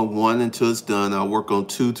work on 1 until it's done. I'll work on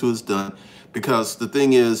 2 till it's done. Because the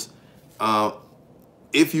thing is,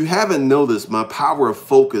 if you haven't noticed, my power of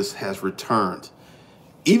focus has returned.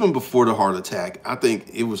 Even before the heart attack, I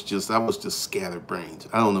think I was just scattered brains.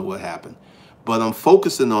 I don't know what happened. But I'm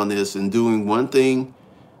focusing on this and doing one thing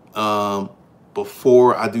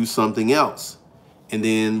before I do something else. And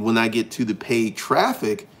then when I get to the paid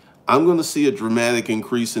traffic, I'm going to see a dramatic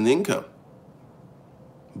increase in income.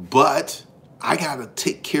 But I got to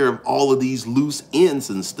take care of all of these loose ends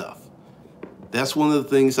and stuff. That's one of the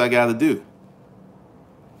things I got to do.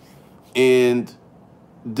 And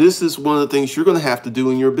this is one of the things you're going to have to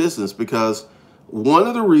do in your business, because one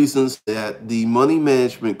of the reasons that the money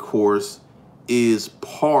management course is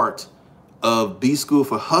part of B School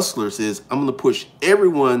for Hustlers is I'm going to push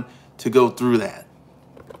everyone to go through that.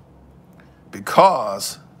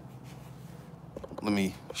 Because, let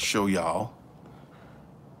me show y'all.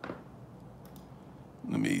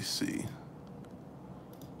 Let me see.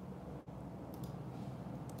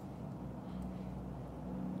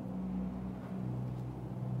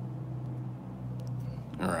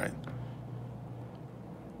 All right.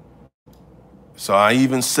 So I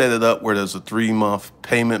even set it up where there's a 3-month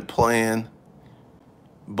payment plan,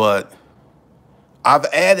 but I've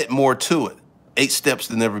added more to it. 8 steps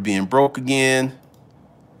to never being broke again.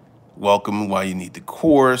 Welcome why you need the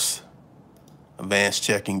course. Advanced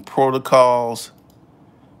checking protocols.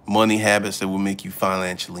 Money habits that will make you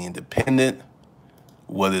financially independent.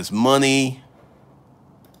 What is money?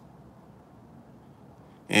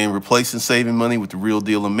 And replacing saving money with the real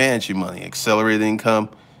deal and managing money. Accelerated income.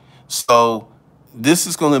 So this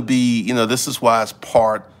is going to be, you know, this is why it's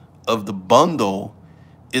part of the bundle.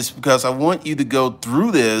 It's because I want you to go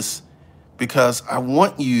through this, because I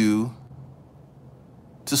want you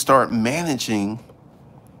to start managing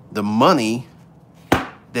the money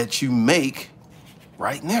that you make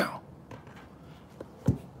right now.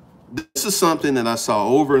 This is something that I saw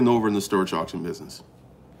over and over in the storage auction business.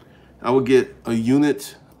 I would get a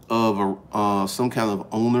unit of some kind of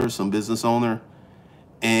owner, some business owner,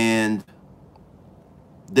 and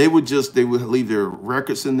they would leave their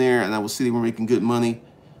records in there, and I would see they were making good money,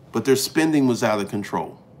 but their spending was out of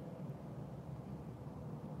control.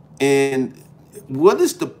 And what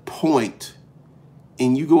is the point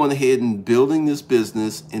in you going ahead and building this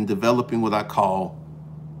business and developing what I call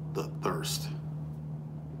the thirst?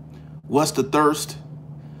 What's the thirst?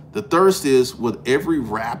 The thirst is with every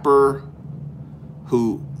rapper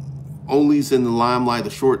who only is in the limelight a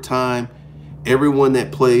short time, everyone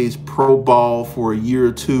that plays pro ball for a year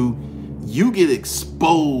or two, you get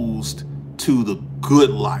exposed to the good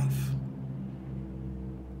life.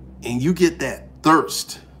 And you get that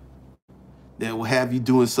thirst that will have you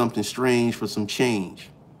doing something strange for some change.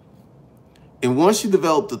 And once you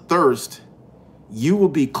develop the thirst, you will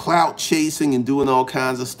be clout chasing and doing all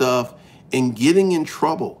kinds of stuff and getting in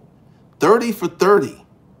trouble. 30 for 30.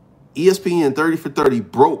 ESPN 30 for 30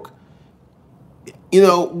 broke. You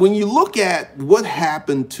know, when you look at what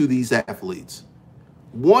happened to these athletes,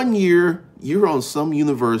 one year you're on some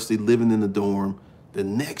university living in a dorm. The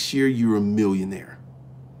next year you're a millionaire.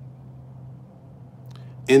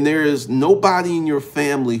 And there is nobody in your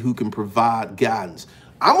family who can provide guidance.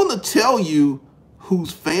 I'm going to tell you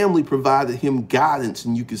whose family provided him guidance,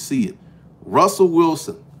 and you can see it. Russell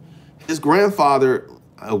Wilson. His grandfather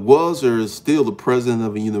was or is still the president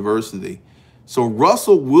of a university. So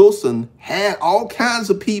Russell Wilson had all kinds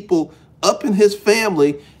of people up in his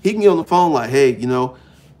family. He can get on the phone like, hey, you know,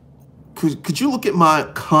 could you look at my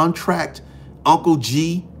contract, Uncle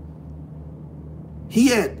G? He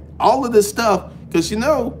had all of this stuff because, you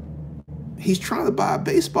know, he's trying to buy a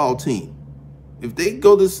baseball team. If they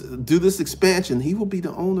do this expansion, he will be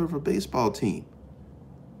the owner of a baseball team.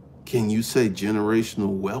 Can you say generational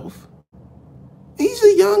wealth? He's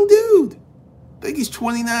a young dude. I think he's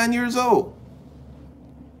 29 years old.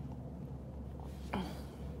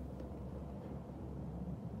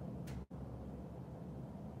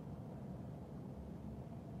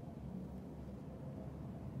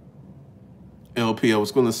 LP, I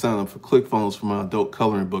was going to sign up for ClickFunnels for my adult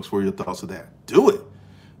coloring books. What are your thoughts of that? Do it.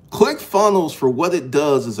 ClickFunnels, for what it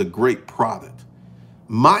does, is a great product.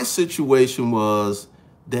 My situation was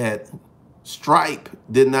that Stripe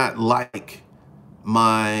did not like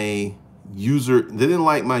my user. They didn't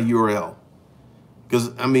like my URL.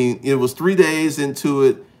 Because, I mean, it was 3 days into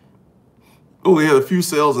it. Oh, we had a few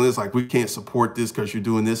sales, and it's like, we can't support this because you're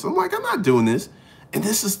doing this. I'm like, I'm not doing this. And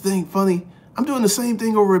this is the thing funny. I'm doing the same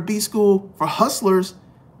thing over at B School for Hustlers,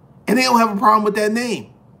 and they don't have a problem with that name.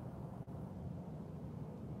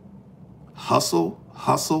 Hustle,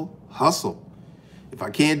 hustle, hustle. If I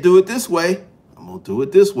can't do it this way, I'm going to do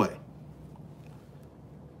it this way.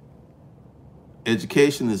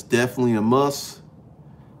 Education is definitely a must.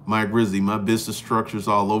 Mike Grizzly, my business structure's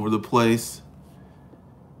all over the place.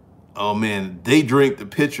 Oh, man, they drink the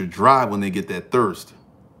pitcher dry when they get that thirst.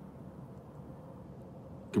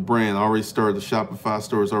 Good brand. Already started the Shopify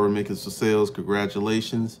stores, already making some sales.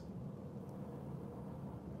 Congratulations.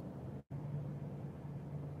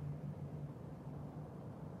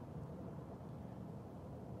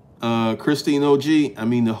 Christine OG, I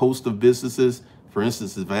mean, the host of businesses. For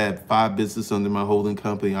instance, if I had 5 businesses under my holding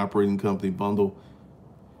company, operating company bundle,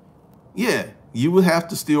 yeah, you would have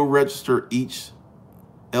to still register each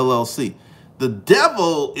LLC. The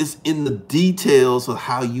devil is in the details of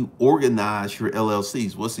how you organize your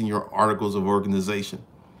LLCs. What's in your articles of organization?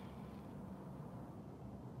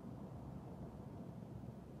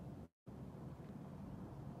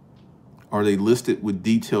 Are they listed with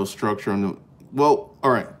detailed structure on them? Well,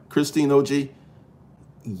 all right, Christine OG,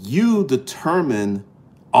 you determine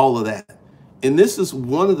all of that. And this is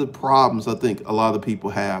one of the problems I think a lot of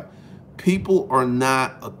people have. People are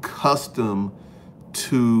not accustomed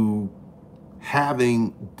to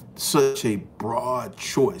having such a broad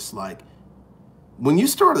choice. Like, when you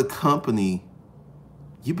start a company,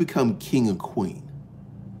 you become king and queen.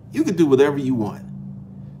 You can do whatever you want.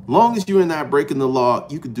 Long as you're not breaking the law,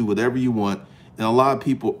 you can do whatever you want. And a lot of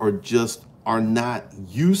people are not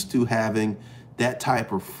used to having that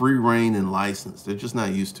type of free reign and license. They're just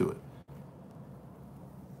not used to it.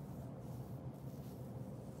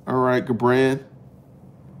 All right, Gabran.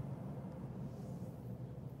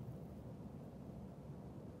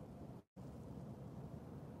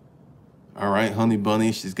 All right, Honey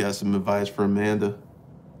Bunny, she's got some advice for Amanda.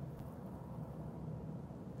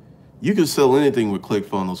 You can sell anything with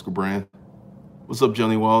ClickFunnels, Gabran. What's up,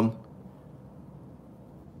 Johnny Walden?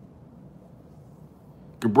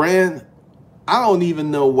 Gabran, I don't even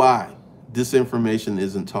know why this information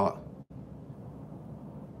isn't taught.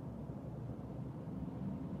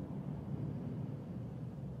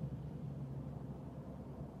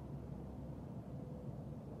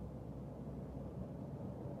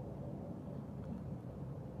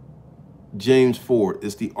 James Ford,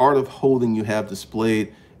 it's the art of holding you have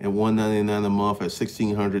displayed at $199 a month at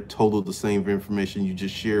 $1,600 total, the same information you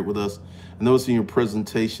just shared with us. I noticed in your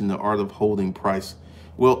presentation, the art of holding price.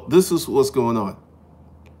 Well, this is what's going on.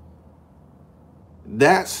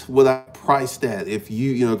 That's what I priced at. If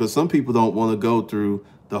you know, because some people don't want to go through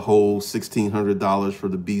the whole $1,600 for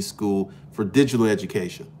the B school for digital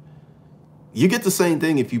education. You get the same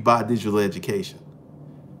thing if you buy digital education.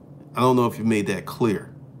 I don't know if you made that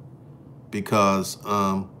clear, because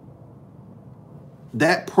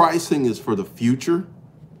that pricing is for the future,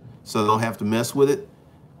 so I don't have to mess with it.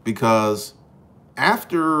 Because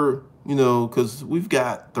after, you know, because we've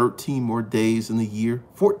got 13 more days in the year,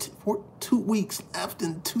 2 weeks left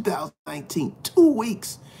in 2019, 2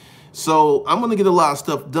 weeks. So I'm going to get a lot of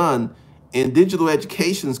stuff done, and digital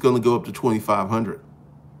education is going to go up to 2,500.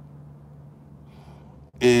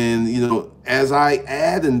 And, you know, as I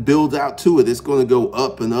add and build out to it, it's going to go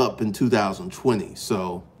up and up in 2020.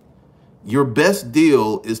 So your best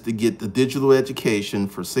deal is to get the digital education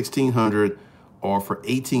for 1,600 or for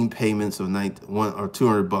 18 payments of $1 or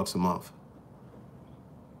 $200 a month.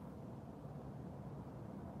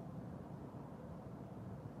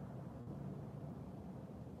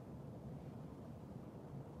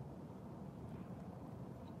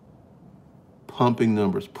 Pumping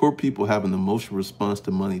numbers. Poor people have an emotional response to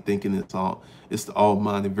money, thinking it's the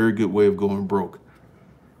almighty. Very good way of going broke.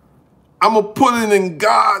 I'm gonna put it in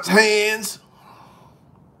God's hands.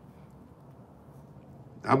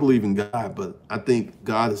 I believe in God, but I think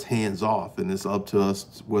God is hands off, and it's up to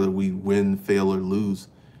us whether we win, fail, or lose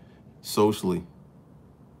socially.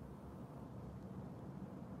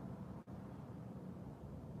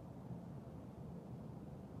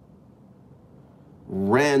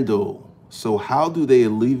 Randall, so how do they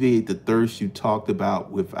alleviate the thirst you talked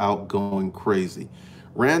about without going crazy?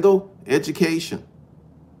 Randall, education.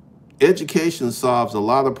 Education solves a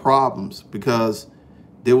lot of problems, because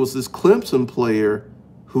there was this Clemson player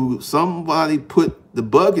who somebody put the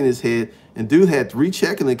bug in his head, and dude had 3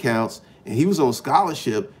 checking accounts, and he was on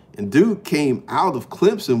scholarship, and dude came out of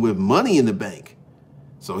Clemson with money in the bank.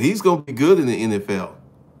 So he's going to be good in the NFL.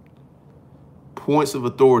 Points of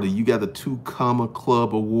authority. You got a 2 Comma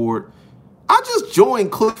Club award. I just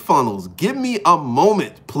joined ClickFunnels. Give me a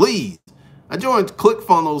moment, please. I joined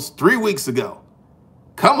ClickFunnels 3 weeks ago.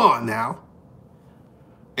 Come on now.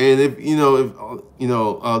 And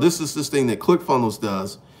this is this thing that ClickFunnels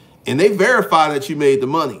does, and they verify that you made the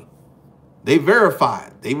money. They verify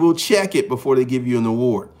it. They will check it before they give you an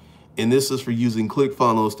award. And this is for using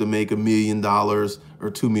ClickFunnels to make $1 million or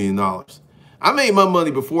 $2 million. I made my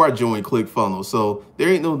money before I joined ClickFunnels, so there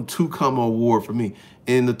ain't no 2 Comma award for me.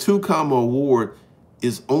 And the 2 Comma award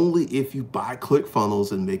is only if you buy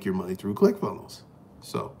ClickFunnels and make your money through ClickFunnels.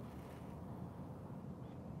 So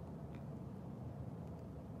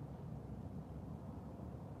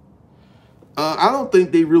I don't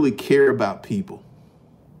think they really care about people.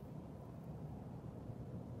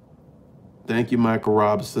 Thank you, Michael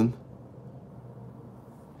Robinson.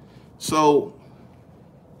 So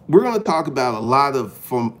we're going to talk about a lot of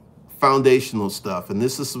foundational stuff, and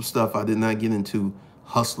this is some stuff I did not get into,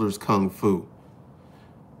 Hustler's Kung Fu.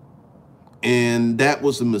 And that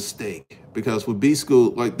was a mistake, because with B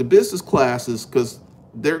School, like the business classes, because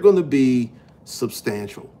they're going to be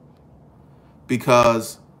substantial,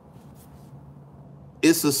 because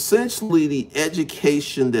it's essentially the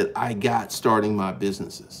education that I got starting my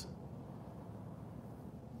businesses.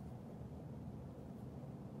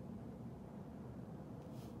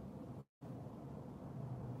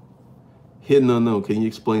 Hidden unknown. Can you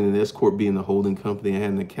explain an S Corp being a holding company? I had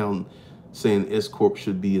an accountant saying S Corp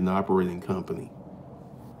should be an operating company.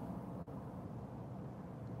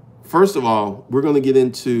 First of all, we're going to get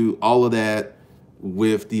into all of that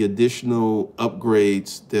with the additional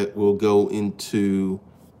upgrades that will go into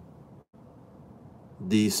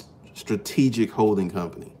the strategic holding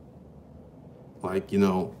company. Like, you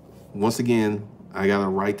know, once again, I got to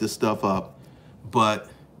write this stuff up, but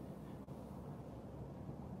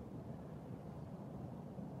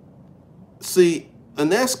see,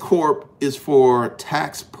 an S Corp is for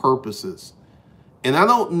tax purposes. And I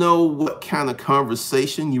don't know what kind of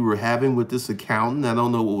conversation you were having with this accountant. I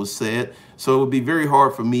don't know what was said. So it would be very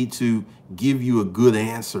hard for me to give you a good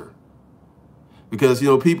answer. Because, you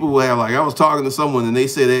know, people will have, like, I was talking to someone and they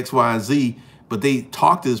said X, Y, and Z, but they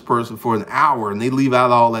talked to this person for an hour and they leave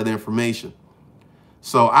out all that information.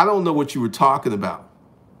 So I don't know what you were talking about.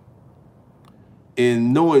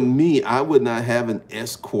 And knowing me, I would not have an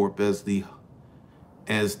S Corp as the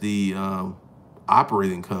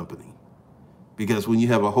operating company. Because when you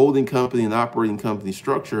have a holding company and operating company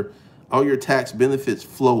structure, all your tax benefits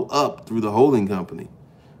flow up through the holding company.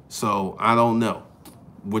 So I don't know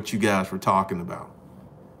what you guys were talking about.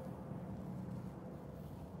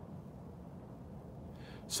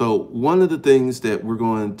 So one of the things that we're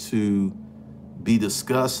going to be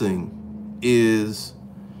discussing is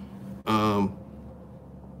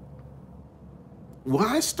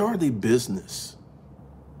why start a business?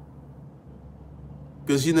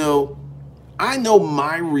 Because, you know, I know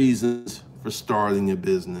my reasons for starting a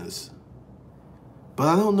business, but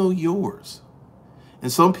I don't know yours.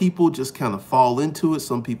 And some people just kind of fall into it.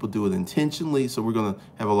 Some people do it intentionally. So we're going to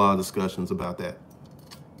have a lot of discussions about that.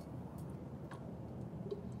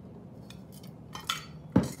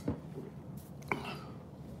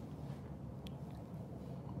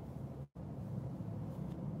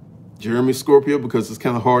 Jeremy Scorpio, because it's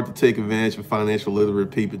kind of hard to take advantage of financial literate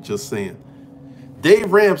people, just saying.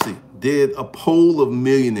 Dave Ramsey did a poll of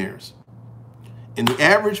millionaires, and the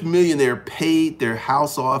average millionaire paid their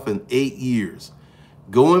house off in 8 years.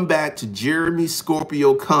 Going back to Jeremy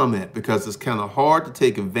Scorpio comment, because it's kind of hard to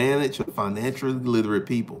take advantage of financially literate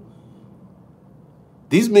people.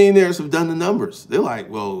 These millionaires have done the numbers. They're like,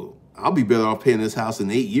 well, I'll be better off paying this house in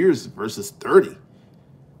 8 years versus 30.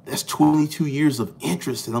 That's 22 years of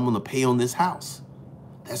interest that I'm going to pay on this house.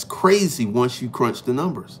 That's crazy once you crunch the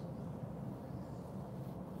numbers.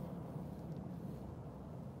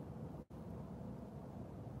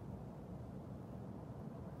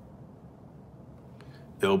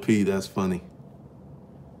 LP, that's funny.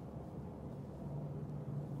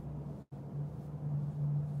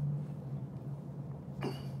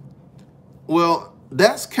 Well,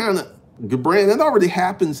 that's kind of, Gabran, that already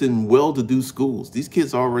happens in well-to-do schools. These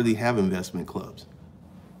kids already have investment clubs.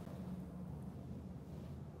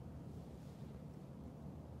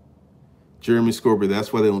 Jeremy Scorpio,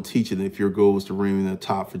 that's why they don't teach it. If your goal was to remain at the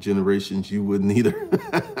top for generations, you wouldn't either.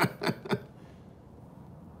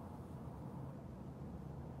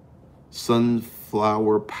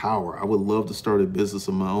 Sunflower Power. I would love to start a business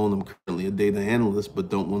of my own. I'm currently a data analyst, but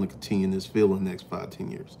don't want to continue in this field in the next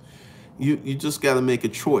 5-10 years. You just got to make a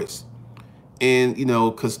choice. And, you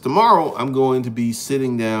know, because tomorrow I'm going to be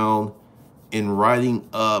sitting down and writing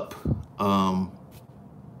up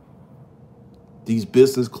these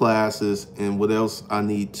business classes and what else I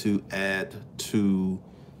need to add to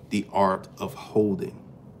the Art of Holding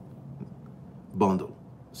bundle.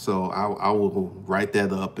 So I will write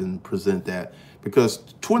that up and present that, because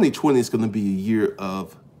 2020 is going to be a year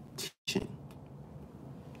of teaching.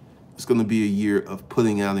 It's going to be a year of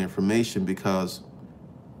putting out information, because,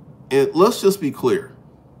 and let's just be clear,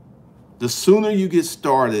 the sooner you get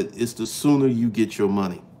started is the sooner you get your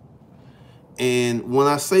money. And when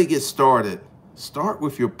I say get started, start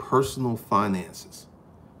with your personal finances.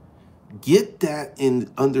 Get that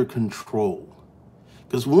under control.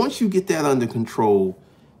 Because once you get that under control,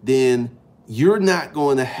 then you're not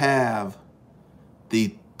going to have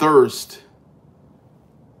the thirst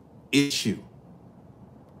issue.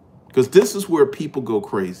 Because this is where people go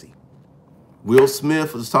crazy. Will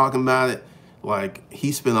Smith was talking about it, like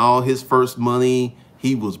he spent all his first money.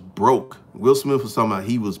 He was broke. Will Smith was talking about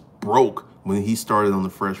he was broke when he started on the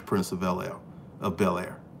Fresh Prince of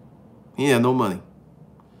Bel-Air. He had no money.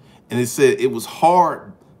 And he said it was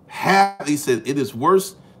hard. He said it is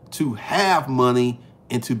worse to have money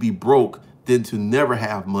and to be broke than to never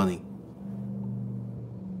have money.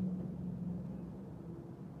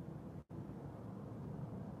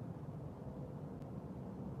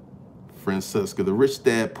 Francesca, the Rich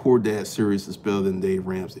Dad, Poor Dad series is better than Dave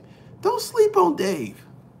Ramsey. Don't sleep on Dave.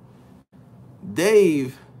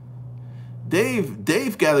 Dave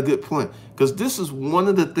got a good plan, because this is one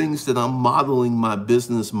of the things that I'm modeling my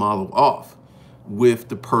business model off with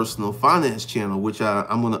the personal finance channel, which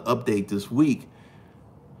I'm going to update this week,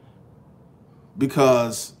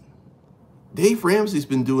 because Dave Ramsey's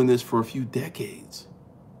been doing this for a few decades.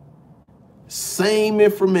 Same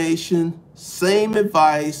information, same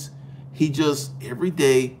advice. He just, every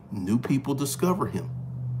day, new people discover him.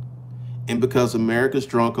 And because America's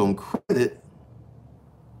drunk on credit,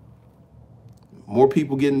 more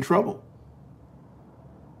people get in trouble.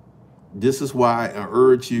 This is why I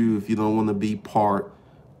urge you, if you don't want to be part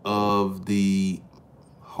of the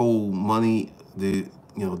whole money,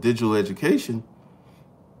 digital education,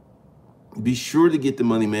 be sure to get the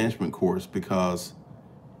money management course, because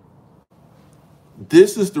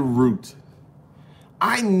this is the root.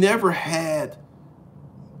 I never had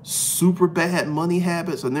super bad money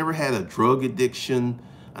habits. I never had a drug addiction.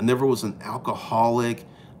 I never was an alcoholic.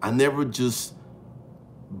 I never just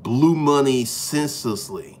blew money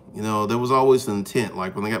senselessly. You know, there was always an intent.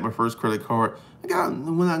 Like when I got my first credit card, when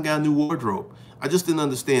I got a new wardrobe, I just didn't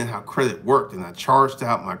understand how credit worked. And I charged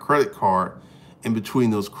out my credit card, and between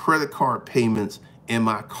those credit card payments and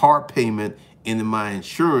my car payment and my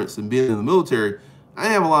insurance and being in the military, I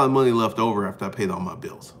have a lot of money left over after I paid all my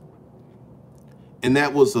bills. And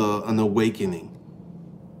that was an awakening.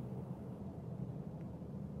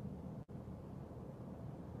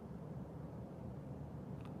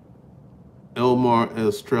 Elmar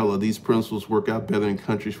Estrella, these principles work out better in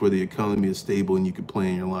countries where the economy is stable and you can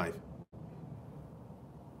plan your life.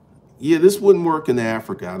 Yeah, this wouldn't work in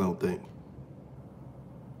Africa, I don't think.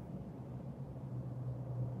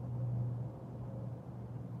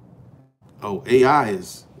 Oh,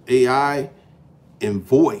 AI and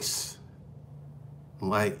voice.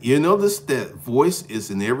 Like, you notice that voice is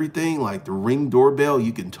in everything, like the Ring doorbell,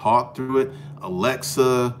 you can talk through it.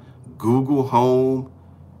 Alexa, Google Home.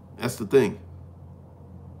 That's the thing.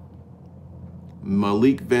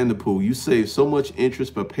 Malik Vanderpool, you save so much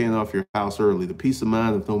interest by paying off your house early. The peace of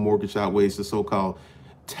mind of no mortgage outweighs the so-called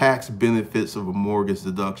tax benefits of a mortgage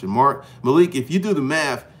deduction. Malik, if you do the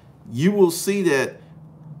math, you will see that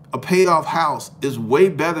a paid off house is way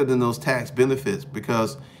better than those tax benefits,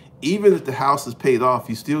 because even if the house is paid off,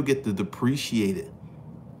 you still get to depreciate it.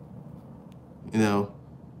 You know,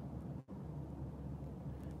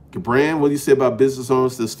 Gabran, what do you say about business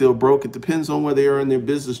owners that are still broke? It depends on where they are in their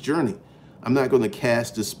business journey. I'm not going to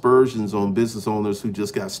cast dispersions on business owners who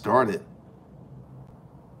just got started.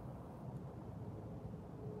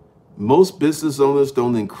 Most business owners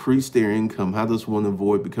don't increase their income. How does one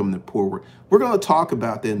avoid becoming a poor? We're going to talk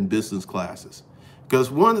about that in business classes, because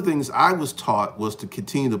one of the things I was taught was to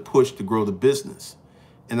continue to push to grow the business.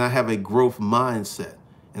 And I have a growth mindset,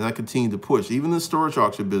 and I continue to push. Even in the storage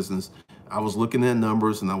auction business, I was looking at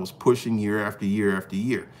numbers and I was pushing year after year after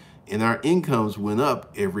year. And our incomes went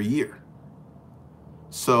up every year.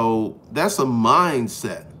 So that's a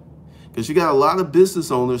mindset, because you got a lot of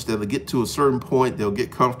business owners that'll get to a certain point, they'll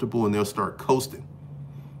get comfortable and they'll start coasting.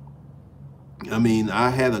 I mean, I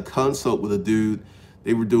had a consult with a dude,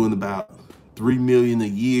 they were doing about 3 million a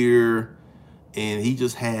year, and he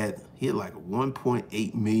had like a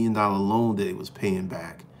 $1.8 million loan that he was paying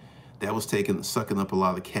back. That was sucking up a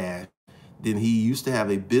lot of cash. Then he used to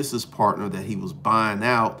have a business partner that he was buying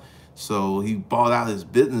out. So he bought out his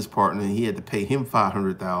business partner and he had to pay him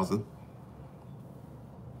 $500,000.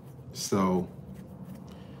 So,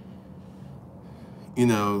 you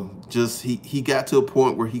know, just he got to a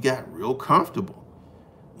point where he got real comfortable.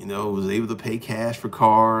 You know, was able to pay cash for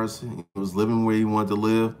cars. He was living where he wanted to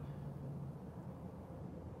live.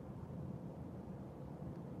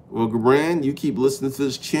 Well, Gabran, you keep listening to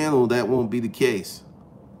this channel, that won't be the case.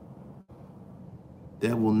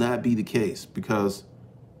 That will not be the case, because,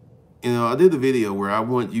 you know, I did a video where I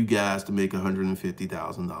want you guys to make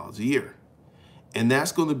 $150,000 a year. And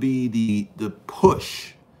that's going to be the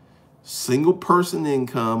push. Single person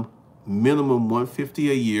income, minimum $150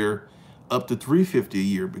 a year, up to $350 a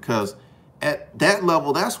year, because at that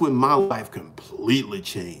level, that's when my life completely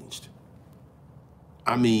changed.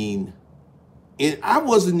 I mean, and I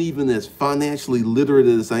wasn't even as financially literate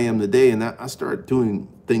as I am today, and I started doing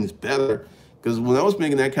things better, because when I was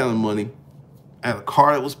making that kind of money, I had a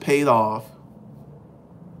car that was paid off.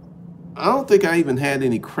 I don't think I even had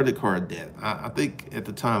any credit card debt. I think at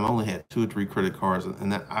the time I only had 2 or 3 credit cards,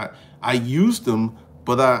 and I used them,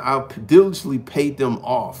 but I diligently paid them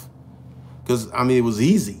off, because I mean it was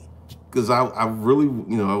easy, because I really,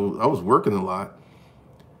 you know, I was working a lot.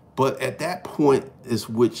 But at that point is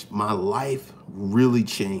which my life really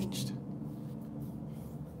changed.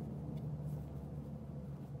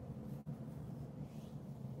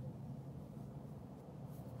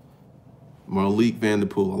 Malik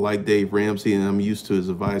Vanderpool, I like Dave Ramsey, and I'm used to his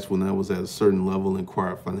advice when I was at a certain level and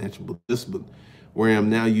acquired financial discipline, where I am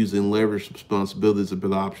now using leverage responsibility as a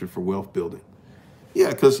better option for wealth building. Yeah,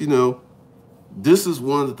 because, you know, this is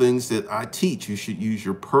one of the things that I teach. You should use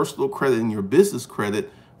your personal credit and your business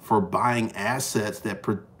credit for buying assets that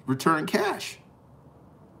return cash.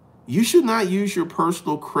 You should not use your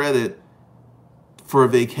personal credit for a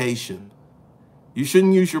vacation. You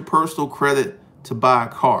shouldn't use your personal credit to buy a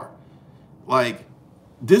car. Like,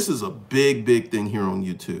 this is a big, big thing here on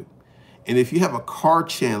YouTube. And if you have a car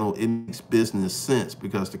channel, it makes business sense,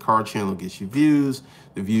 because the car channel gets you views,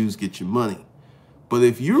 the views get you money. But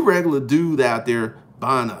if you're a regular dude out there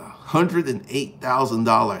buying a $108,000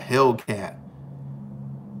 Hellcat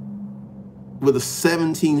with a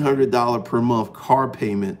 $1,700 per month car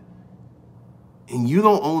payment, and you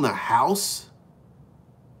don't own a house,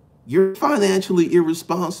 you're financially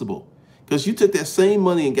irresponsible, because you took that same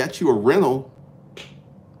money and got you a rental.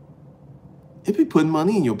 It'd be putting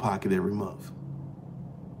money in your pocket every month.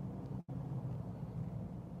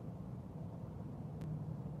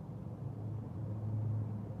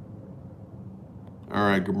 All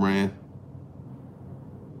right, Gabran.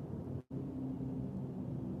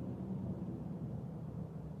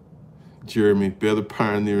 Jeremy, better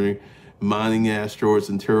pioneering mining asteroids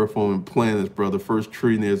and terraforming planets, brother. First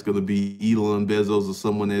trillionaire is going to be Elon Bezos or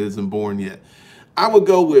someone that isn't born yet. I would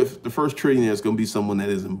go with the first trillionaire is going to be someone that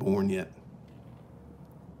isn't born yet.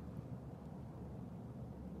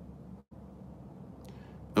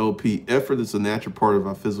 LP, effort is a natural part of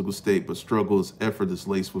our physical state, but struggle is effort is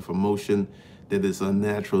laced with emotion that is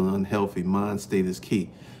unnatural and unhealthy. Mind state is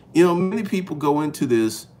key. You know, many people go into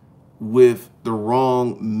this with the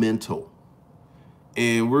wrong mental.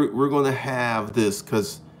 And we're going to have this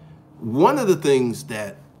because one of the things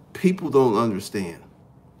that people don't understand,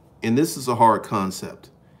 and this is a hard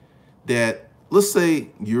concept, that let's say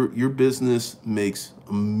your business makes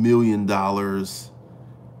 $1 million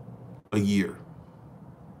a year.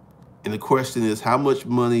 And the question is how much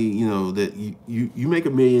money, you know, that you make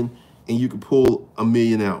 $1 million and you can pull $1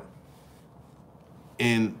 million out.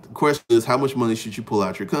 And the question is how much money should you pull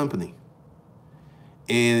out your company?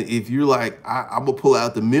 And if you're like, I'm gonna pull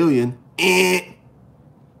out the $1 million, I'm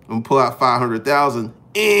gonna pull out 500,000,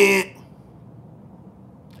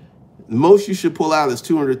 the most you should pull out is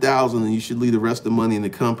 200,000, and you should leave the rest of the money in the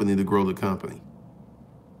company to grow the company.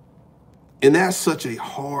 And that's such a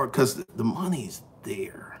hard, because the money's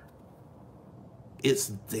there.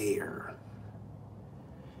 It's there.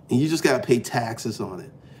 And you just gotta pay taxes on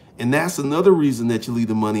it. And that's another reason that you leave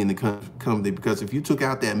the money in the company, because if you took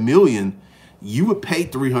out that $1 million, you would pay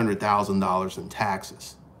 $300,000 in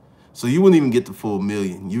taxes. So you wouldn't even get the full $1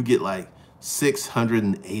 million. You get like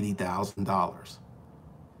 $680,000.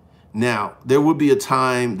 Now, there would be a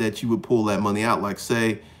time that you would pull that money out. Like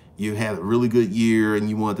say you had a really good year and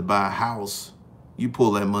you wanted to buy a house, you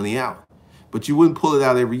pull that money out. But you wouldn't pull it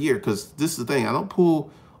out every year, because this is the thing. I don't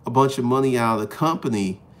pull a bunch of money out of the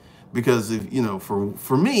company because, if you know,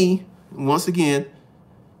 for me, once again,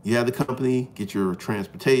 you have the company, get your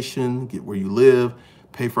transportation, get where you live,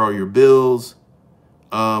 pay for all your bills.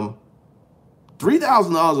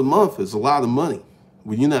 $3,000 a month is a lot of money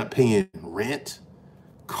when you're not paying rent,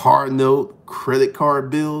 car note, credit card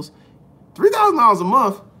bills. $3,000 a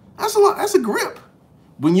month, that's a lot. That's a grip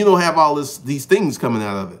when you don't have all these things coming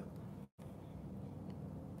out of it.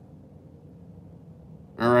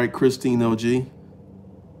 All right, Christine OG.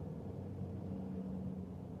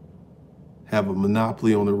 Have a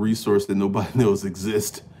monopoly on a resource that nobody knows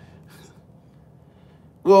exists.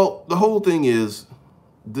 Well, the whole thing is,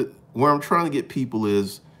 where I'm trying to get people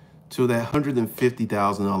is to that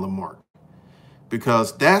 $150,000 mark,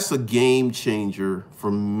 because that's a game changer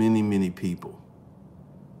for many, many people.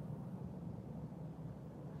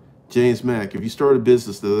 James Mack, if you start a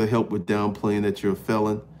business, does it help with downplaying that you're a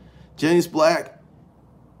felon? James Black,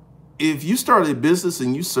 if you start a business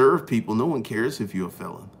and you serve people, no one cares if you're a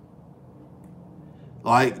felon.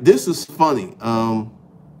 Like, this is funny.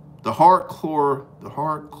 The hardcore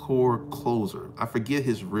closer. I forget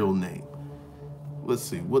his real name. Let's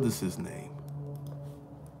see, what is his name?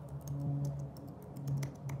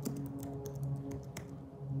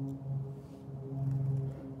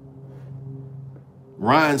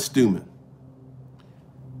 Ryan Stewman.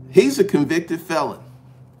 He's a convicted felon.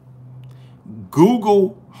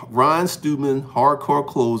 Google Ryan Stewman, hardcore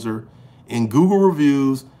closer, and Google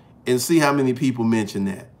reviews and see how many people mention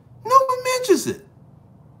that. No one mentions it.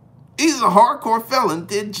 He's a hardcore felon,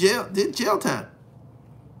 did jail time.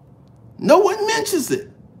 No one mentions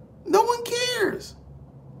it. No one cares.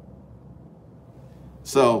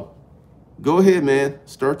 So go ahead, man.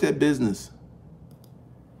 Start that business.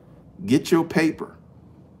 Get your paper.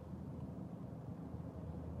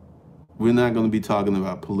 We're not going to be talking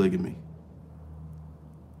about polygamy.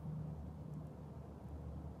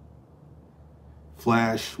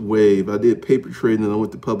 Flash Wave. I did paper trading and I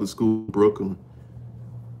went to public school in Brooklyn.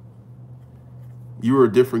 You were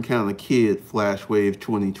a different kind of kid, Flash Wave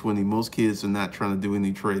 2020. Most kids are not trying to do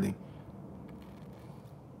any trading.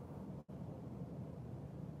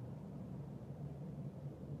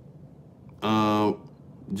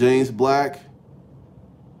 James Black.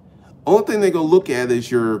 Only thing they're going to look at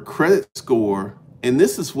is your credit score. And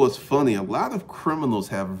this is what's funny. A lot of criminals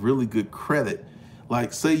have really good credit.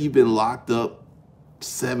 Like, say you've been locked up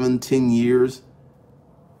 7-10 years,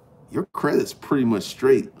 your credit's pretty much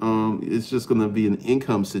straight. It's just going to be an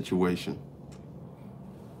income situation.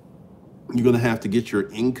 You're going to have to get your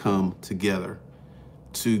income together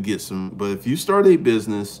to get some. But if you start a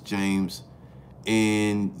business, James,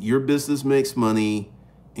 and your business makes money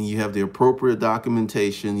and you have the appropriate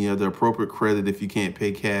documentation, you have the appropriate credit if you can't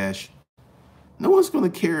pay cash, no one's going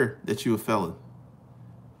to care that you're a felon.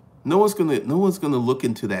 No one's going to look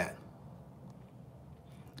into that.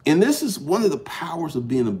 And this is one of the powers of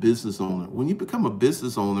being a business owner. When you become a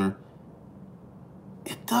business owner,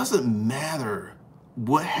 it doesn't matter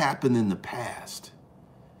what happened in the past,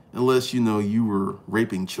 unless, you know, you were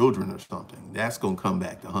raping children or something. That's going to come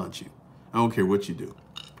back to haunt you. I don't care what you do.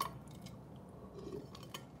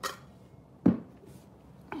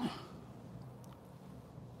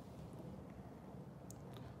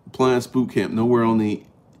 Appliance boot camp. Nowhere on the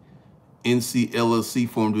NCLLC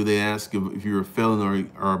form do they ask if you're a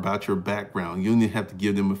felon or about your background. You only have to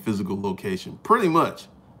give them a physical location. Pretty much.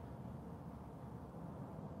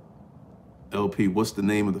 LP, what's the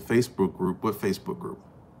name of the Facebook group? What Facebook group?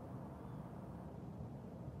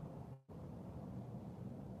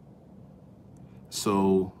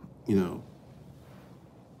 So, you know,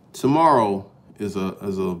 tomorrow is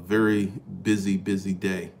a very busy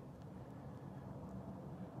day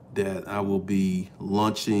that I will be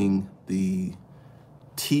launching the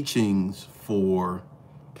teachings for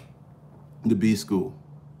the B School.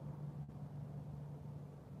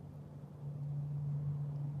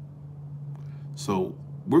 So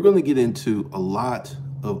we're going to get into a lot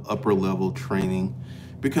of upper level training,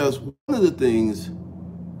 because one of the things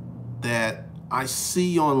that I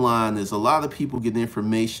see online is a lot of people get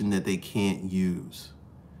information that they can't use,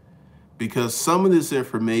 because some of this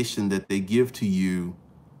information that they give to you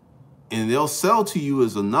and they'll sell to you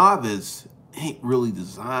as a novice ain't really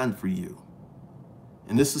designed for you.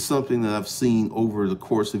 And this is something that I've seen over the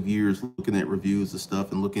course of years, looking at reviews and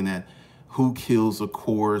stuff and looking at who kills a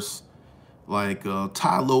course, like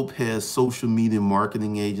Ty Lopez social media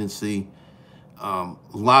marketing agency. A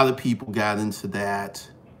lot of people got into that,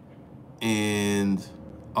 and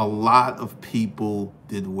a lot of people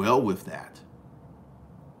did well with that.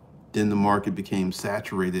 Then the market became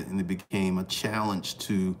saturated and it became a challenge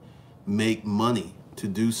to make money to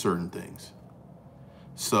do certain things.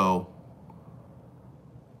 So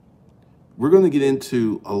we're going to get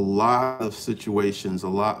into a lot of situations, a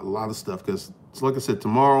lot of stuff, because like I said,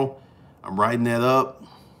 tomorrow I'm writing that up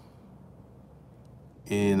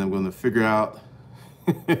and I'm going to figure out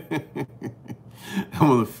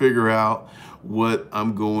what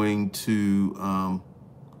I'm going to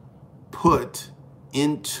put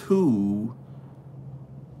into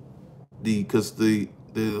because the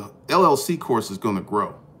LLC course is going to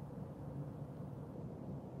grow.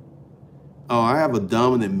 Oh, I have a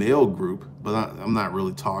dominant male group, but I'm not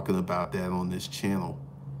really talking about that on this channel,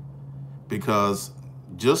 because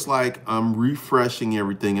just like I'm refreshing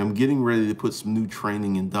everything, I'm getting ready to put some new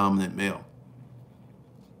training in dominant male,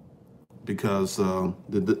 because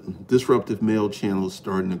the disruptive male channel is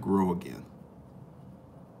starting to grow again.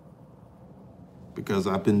 Because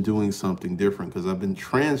I've been doing something different, because I've been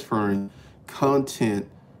transferring content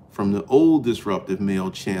from the old disruptive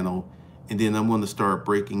male channel, and then I'm going to start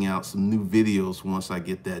breaking out some new videos once I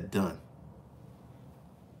get that done.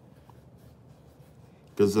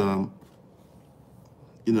 Because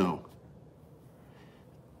you know,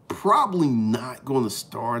 probably not going to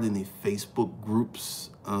start any Facebook groups,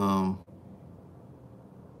 because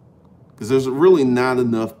there's really not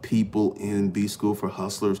enough people in B School for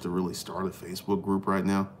Hustlers to really start a Facebook group right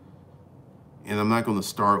now. And I'm not going to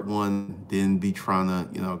start one, then be trying to,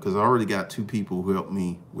 you know, because I already got 2 people who helped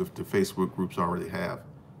me with the Facebook groups I already have.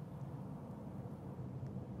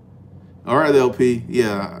 All right, LP.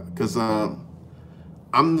 Yeah, because I've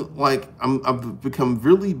become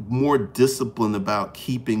really more disciplined about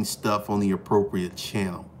keeping stuff on the appropriate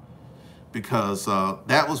channel, because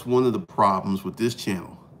that was one of the problems with this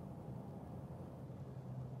channel.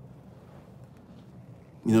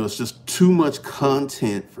 You know, it's just too much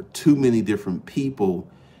content for too many different people,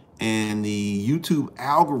 and the YouTube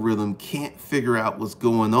algorithm can't figure out what's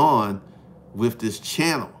going on with this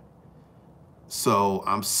channel. So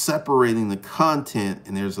I'm separating the content,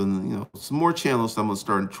 and there's some more channels that I'm gonna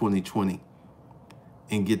start in 2020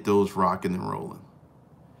 and get those rocking and rolling,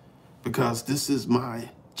 because this is my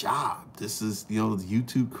job. This is, the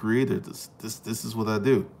YouTube creator. This is what I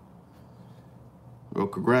do. Well,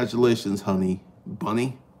 congratulations, honey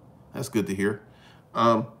bunny. That's good to hear.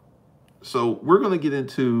 So we're going to get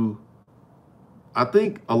into, I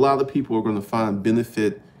think a lot of people are going to find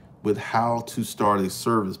benefit with how to start a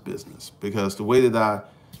service business, because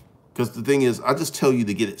the thing is, I just tell you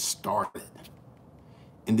to get it started,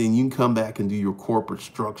 and then you can come back and do your corporate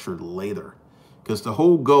structure later. Because the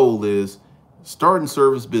whole goal is starting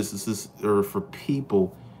service businesses or for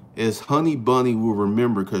people, as Honey Bunny will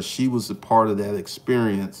remember, because she was a part of that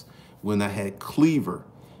experience when I had Cleaver.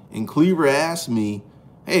 And Cleaver asked me,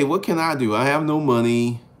 hey, what can I do? I have no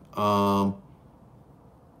money. I'm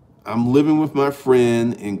living with my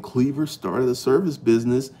friend. And Cleaver started a service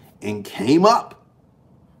business and came up.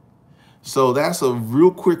 So that's a real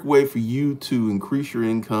quick way for you to increase your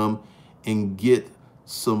income and get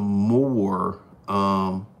some more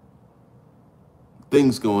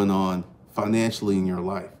things going on financially in your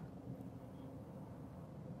life.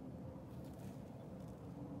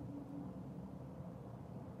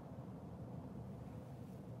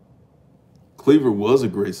 Cleaver was a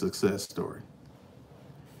great success story.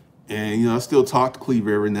 And, I still talk to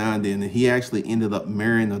Cleaver every now and then. And he actually ended up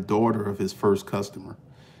marrying the daughter of his first customer.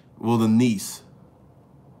 Well, the niece.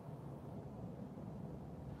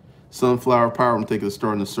 Sunflower Power, I'm thinking of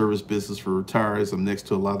starting a service business for retirees. I'm next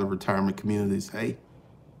to a lot of retirement communities. Hey,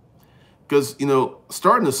 because,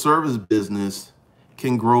 starting a service business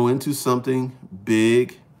can grow into something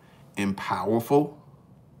big and powerful.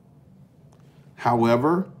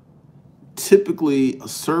 However, typically a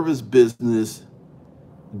service business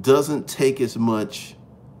doesn't take as much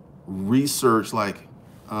research. Like,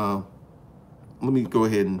 let me go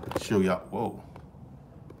ahead and show y'all. Whoa.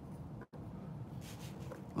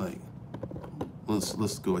 Like,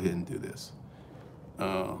 let's go ahead and do this.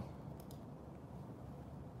 All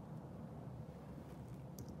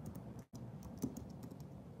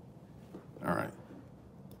right.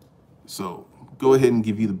 So go ahead and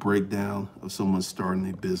give you the breakdown of someone starting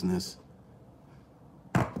a business.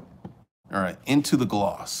 All right, into the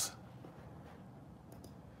gloss.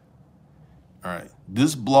 All right,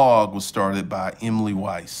 this blog was started by Emily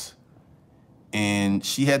Weiss. And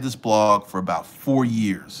she had this blog for about 4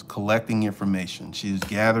 years, collecting information. She was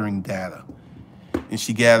gathering data. And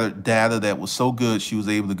she gathered data that was so good, she was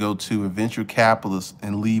able to go to a venture capitalist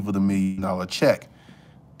and leave with $1 million check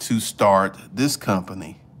to start this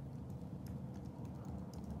company.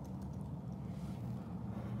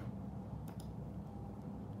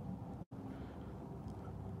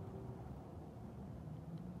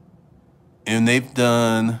 And they've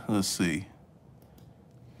done, let's see,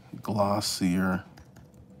 Glossier.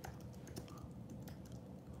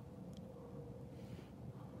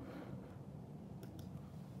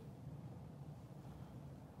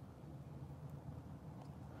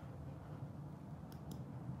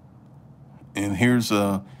 And here's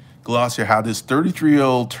a Glossier, how this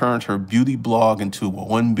 33-year-old turned her beauty blog into a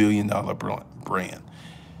 $1 billion brand.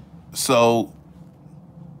 So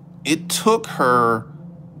it took her,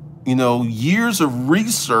 years of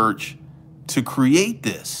research to create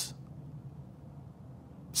this.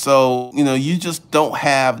 So, you just don't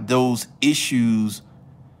have those issues,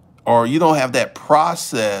 or you don't have that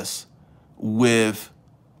process with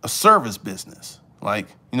a service business, like,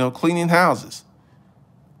 cleaning houses.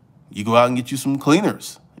 You go out and get you some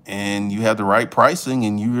cleaners and you have the right pricing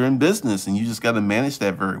and you're in business, and you just got to manage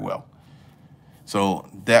that very well. So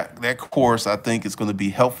that course, I think, is going to be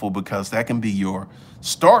helpful, because that can be your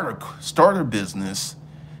starter business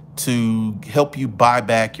to help you buy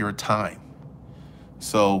back your time.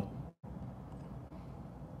 So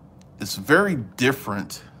it's very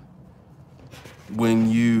different when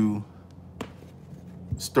you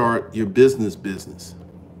start your business.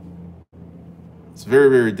 It's very,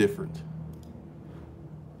 very different.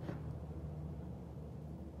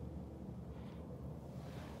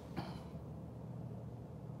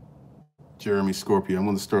 Jeremy Scorpio, I'm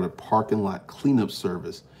going to start a parking lot cleanup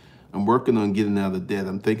service. I'm working on getting out of debt.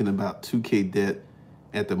 I'm thinking about $2K debt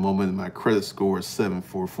at the moment, and my credit score is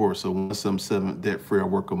 744. So once I'm debt free, I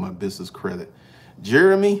work on my business credit.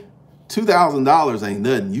 Jeremy, $2,000 ain't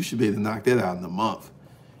nothing. You should be able to knock that out in a month,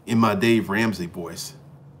 in my Dave Ramsey voice.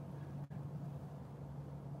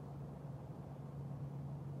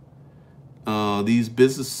 These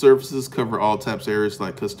business services cover all types of areas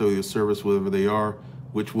like custodial service, whatever they are.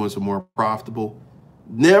 Which ones are more profitable?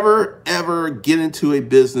 Never, ever get into a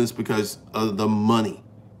business because of the money.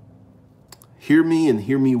 Hear me, and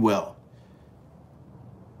hear me well.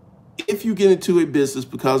 If you get into a business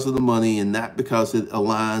because of the money and not because it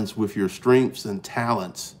aligns with your strengths and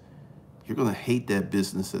talents, you're going to hate that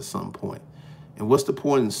business at some point. And what's the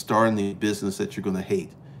point in starting a business that you're going to hate?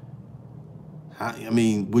 I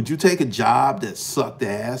mean, would you take a job that sucked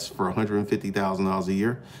ass for $150,000 a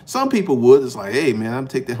year? Some people would. It's like, hey, man, I'm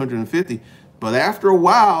take the 150. But after a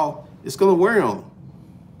while, it's going to wear on them.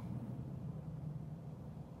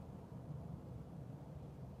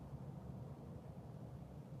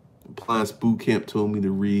 Appliance Boot Camp told me to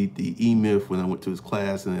read the E-Myth when I went to his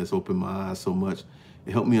class, and it's opened my eyes so much.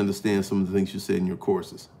 It helped me understand some of the things you said in your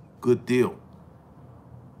courses. Good deal.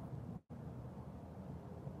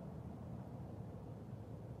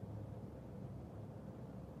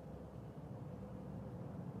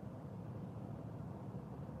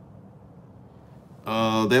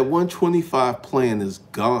 That 125 plan is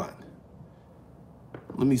gone.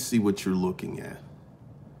 Let me see what you're looking at,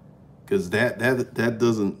 because that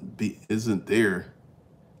isn't there.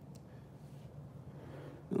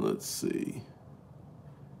 Let's see.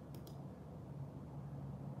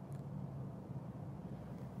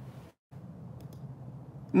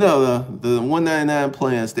 No, the 199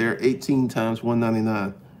 plan's there. 18 times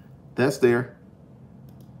 199. That's there.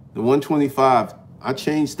 The 125, I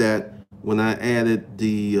changed that when I added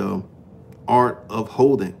the art of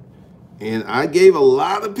holding. And I gave a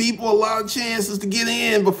lot of people a lot of chances to get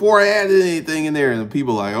in before I added anything in there. And the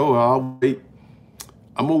people like, oh, I'll wait.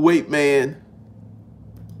 I'm a wait man.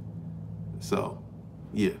 So,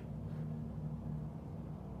 yeah.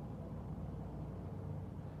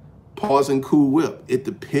 Pause and cool whip. It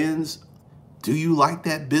depends. Do you like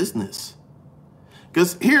that business?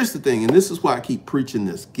 Because here's the thing, and this is why I keep preaching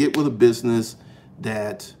this. Get with a business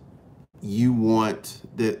that you want,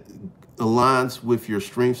 that aligns with your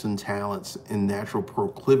strengths and talents and natural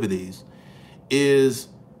proclivities. Is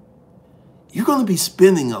you're going to be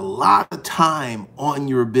spending a lot of time on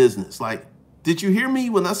your business. Like, did you hear me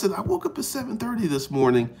when I said I woke up at 7:30 this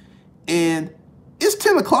morning and it's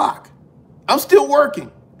 10 o'clock? I'm still working.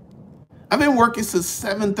 I've been working since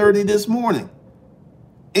 7:30 this morning.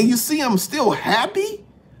 And you see, I'm still happy.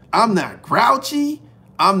 I'm not grouchy.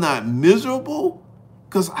 I'm not miserable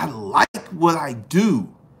because I like what I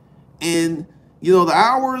do. And, you know, the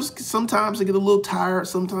hours, sometimes I get a little tired.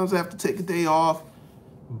 Sometimes I have to take a day off.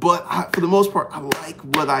 But for the most part, I like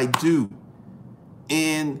what I do.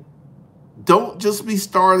 And don't just be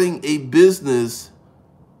starting a business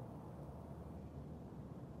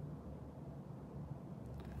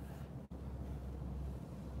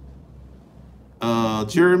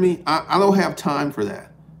Jeremy, I don't have time for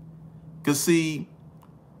that. Because see,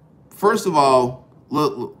 first of all,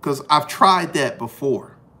 look, because I've tried that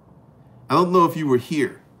before. I don't know if you were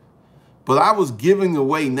here, but I was giving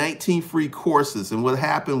away 19 free courses. And what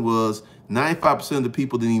happened was 95% of the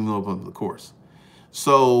people didn't even know about the course.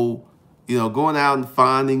 So, you know, going out and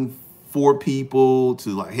finding 4 people to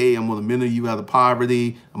like, hey, I'm going to mentor you out of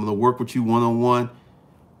poverty. I'm going to work with you one-on-one.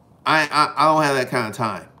 I don't have that kind of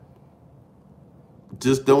time.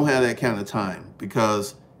 Just don't have that kind of time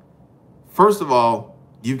because, first of all,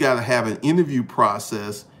 you've got to have an interview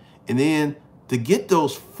process. And then to get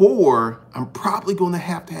those 4, I'm probably going to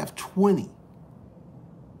have 20.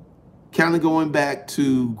 Kind of going back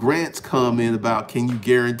to Grant's comment about, can you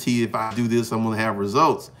guarantee if I do this, I'm going to have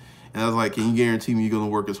results? And I was like, can you guarantee me you're going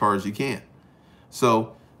to work as hard as you can?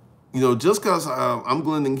 So, you know, just because I'm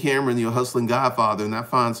Glendon Cameron, your hustling godfather, and I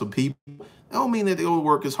find some people, that don't mean that they're going to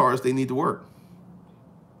work as hard as they need to work.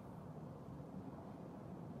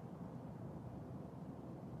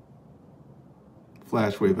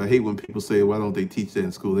 Flash wave. I hate when people say, why don't they teach that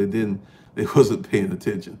in school? They didn't. They wasn't paying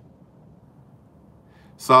attention.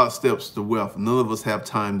 Solid steps to wealth. None of us have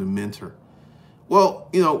time to mentor. Well,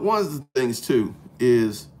 you know, one of the things too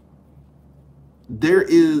is there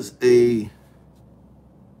is a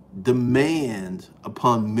demand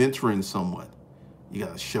upon mentoring someone. You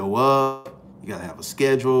got to show up. You got to have a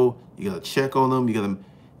schedule. You got to check on them. You got to.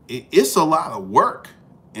 It's a lot of work.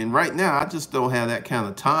 And right now, I just don't have that kind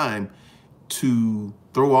of time to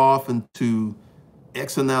throw off into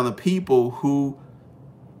X amount of people who,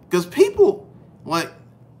 because people, like,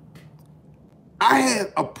 I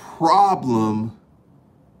had a problem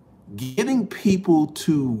getting people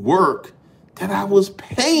to work that I was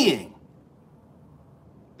paying.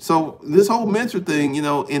 So this whole mentor thing, you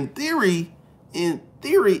know, in theory,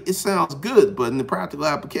 it sounds good, but in the practical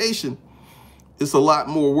application, it's a lot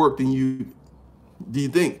more work than you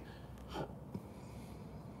think.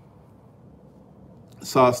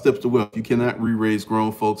 Solid steps to wealth. You cannot re-raise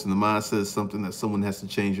grown folks, and the mindset is something that someone has to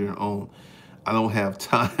change on their own. I don't have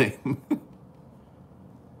time.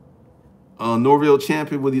 Norville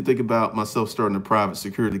Champion, what do you think about myself starting a private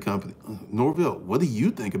security company? Norville, what do you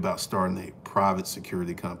think about starting a private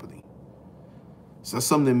security company? Is that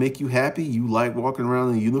something that make you happy? You like walking around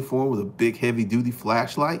in a uniform with a big heavy-duty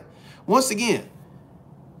flashlight? Once again,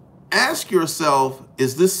 ask yourself,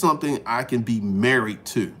 is this something I can be married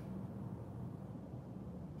to?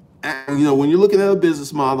 And, you know, when you're looking at a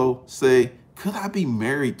business model, say, could I be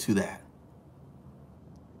married to that?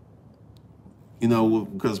 You know,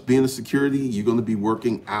 because being a security, you're going to be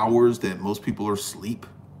working hours that most people are asleep.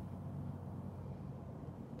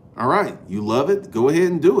 All right, you love it, go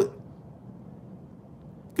ahead and do it.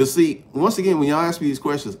 Because see, once again, when y'all ask me these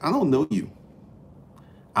questions, I don't know you.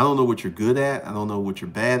 I don't know what you're good at. I don't know what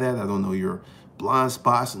you're bad at. I don't know your blind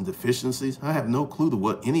spots and deficiencies. I have no clue to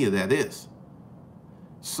what any of that is.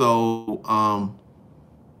 So,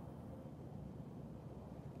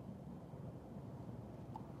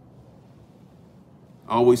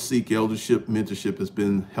 always seek eldership. Mentorship has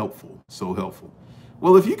been helpful, so helpful.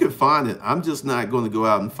 Well, if you can find it, I'm just not going to go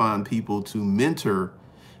out and find people to mentor,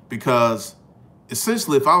 because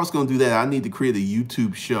essentially, if I was going to do that, I need to create a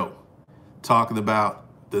YouTube show talking about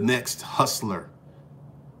the next hustler.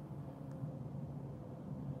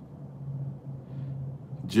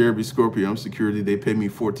 Jeremy Scorpio, I'm security. They pay me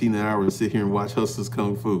 14 an hour to sit here and watch Hustlers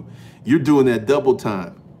Kung Fu. You're doing that double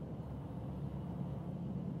time.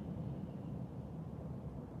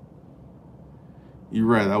 You're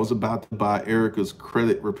right. I was about to buy Erica's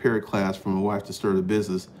credit repair class for my wife to start a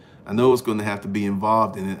business. I know it's going to have to be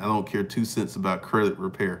involved in it. I don't care 2 cents about credit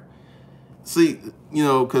repair. See, you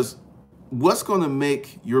know, because what's going to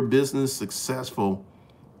make your business successful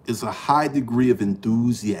is a high degree of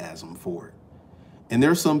enthusiasm for it. And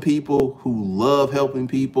there's some people who love helping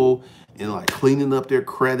people and like cleaning up their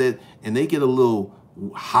credit, and they get a little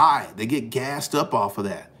high. They get gassed up off of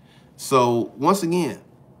that. So once again,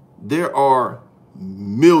 there are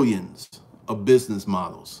millions of business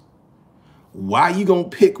models. Why you gonna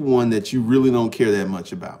pick one that you really don't care that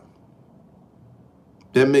much about?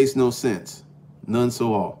 That makes no sense. None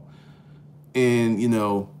so all. And, you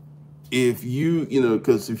know, if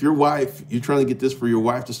because if your wife, you're trying to get this for your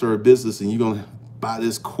wife to start a business and you're going to buy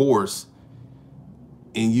this course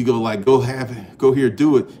and you go like, go here,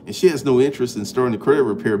 do it. And she has no interest in starting a credit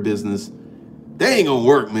repair business. That ain't going to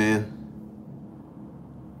work, man.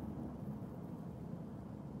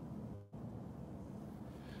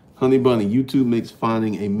 Honey Bunny, YouTube makes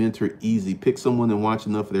finding a mentor easy. Pick someone and watch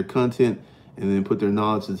enough of their content and then put their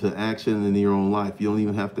knowledge into action in your own life. You don't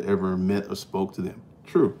even have to ever met or spoke to them.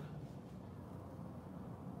 True.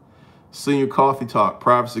 Senior Coffee Talk.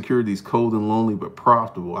 Private security is cold and lonely, but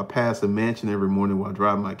profitable. I pass a mansion every morning while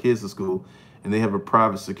driving my kids to school, and they have a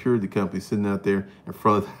private security company sitting out there in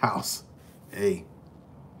front of the house. Hey,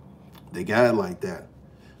 they got it like that.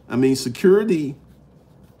 I mean, security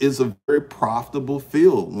is a very profitable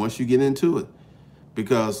field once you get into it,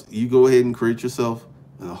 because you go ahead and create yourself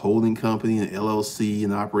a holding company, an LLC,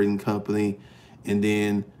 an operating company, and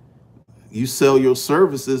then you sell your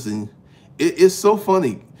services. And it's so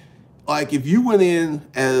funny. Like if you went in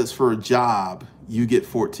as for a job, you get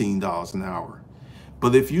 $14 an hour.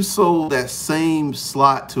 But if you sold that same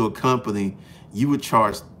slot to a company, you would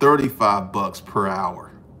charge 35 bucks per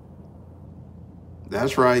hour.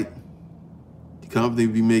 That's right. The company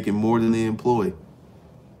would be making more than the employee.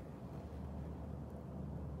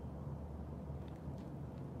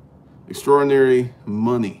 Extraordinary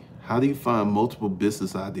money. How do you find multiple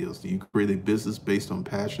business ideas? Do you create a business based on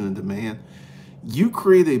passion and demand? You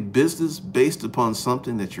create a business based upon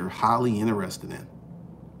something that you're highly interested in.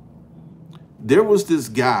 There was this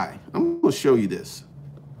guy. I'm going to show you this.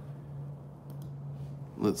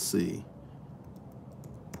 Let's see.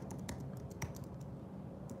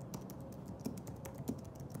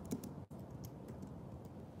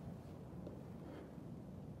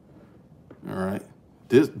 All right.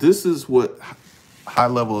 This is what high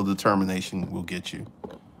level of determination will get you.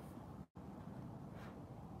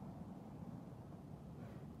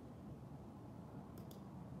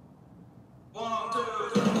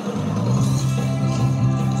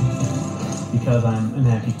 Because I'm an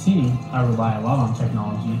amputee, I rely a lot on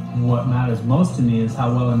technology. What matters most to me is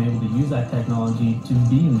how well I'm able to use that technology to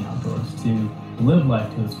be in the outdoors, to live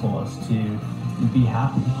life to its fullest, to be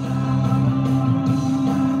happy.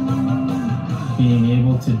 Being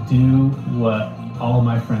able to do what all of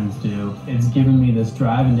my friends do, it's given me this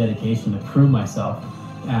drive and dedication to prove myself.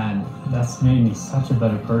 And that's made me such a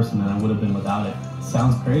better person than I would have been without it.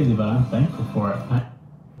 Sounds crazy, but I'm thankful for it.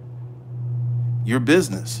 Your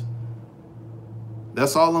business.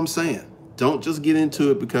 That's all I'm saying. Don't just get into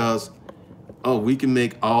it because, oh, we can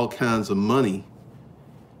make all kinds of money.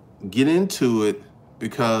 Get into it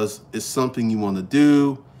because it's something you want to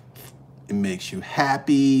do. It makes you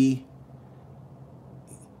happy.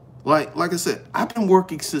 Like I said, I've been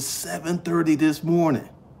working since 7:30 this morning.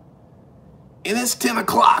 And it's 10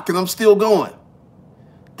 o'clock and I'm still going.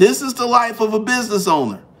 This is the life of a business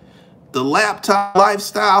owner. The laptop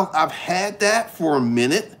lifestyle, I've had that for a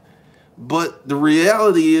minute. But the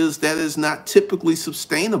reality is that is not typically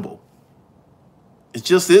sustainable. It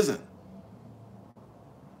just isn't.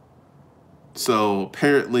 So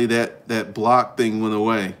apparently that block thing went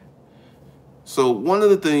away. So one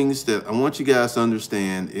of the things that I want you guys to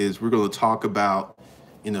understand is we're going to talk about,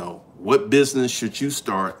 what business should you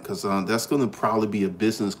start? Because that's going to probably be a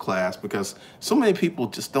business class, because so many people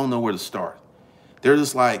just don't know where to start. They're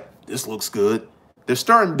just like, this looks good. They're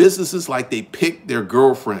starting businesses like they picked their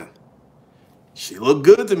girlfriend. She looked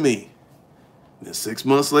good to me. And then 6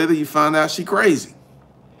 months later, you find out she crazy.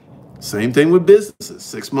 Same thing with businesses.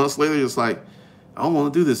 6 months later, it's like, I don't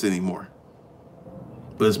want to do this anymore.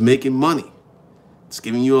 But it's making money. It's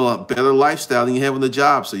giving you a lot better lifestyle than you have in the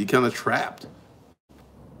job, so you're kind of trapped.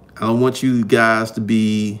 I don't want you guys to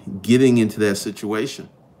be getting into that situation.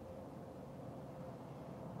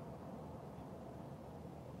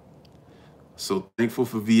 So thankful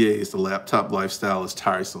for VAs. The laptop lifestyle is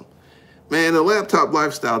tiresome. Man, the laptop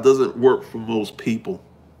lifestyle doesn't work for most people.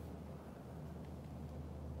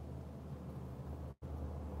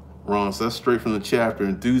 Ron, so that's straight from the chapter,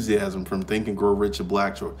 enthusiasm from Think and Grow Rich at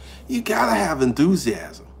Blackshore. You gotta have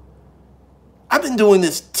enthusiasm. I've been doing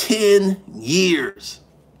this 10 years.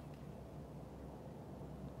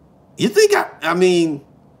 You think I mean,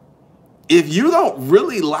 if you don't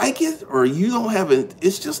really like it or you don't have it,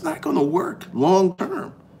 it's just not gonna work long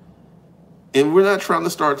term. And we're not trying to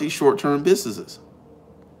start these short-term businesses.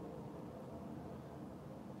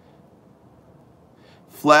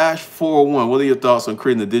 Flash 401, what are your thoughts on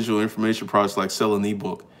creating a digital information product like selling an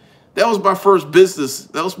ebook? That was my first business.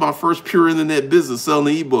 That was my first pure internet business,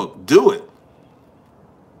 selling an ebook. Do it.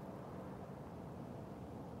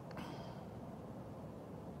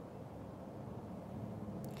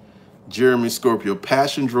 Jeremy Scorpio,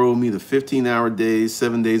 passion drove me to 15-hour days,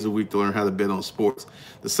 7 days a week to learn how to bet on sports.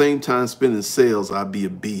 The same time spent in sales, I'd be a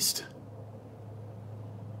beast.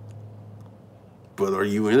 But are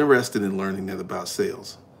you interested in learning that about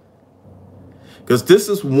sales? Because this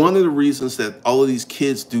is one of the reasons that all of these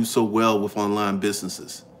kids do so well with online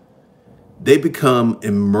businesses. They become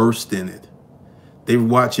immersed in it. They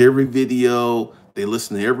watch every video. They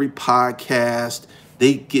listen to every podcast.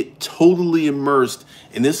 They get totally immersed.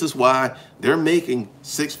 And this is why they're making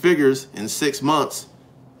 6 figures in 6 months,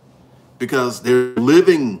 because they're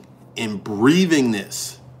living and breathing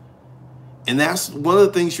this. And that's one of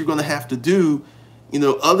the things you're going to have to do, you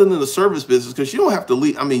know, other than the service business, because you don't have to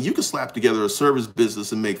leave. I mean, you can slap together a service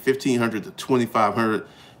business and make $1,500 to $2,500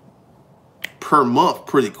 per month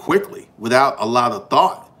pretty quickly without a lot of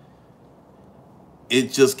thought.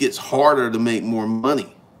 It just gets harder to make more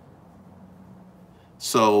money.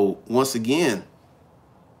 So once again,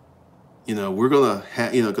 you know, we're going to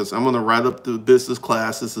have, you know, because I'm going to write up the business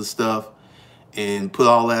classes and stuff and put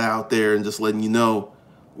all that out there and just letting you know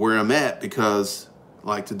where I'm at, because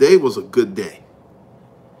like today was a good day.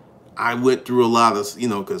 I went through a lot of, you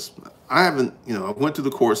know, because I haven't, you know, I went through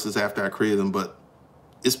the courses after I created them, but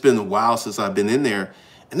it's been a while since I've been in there.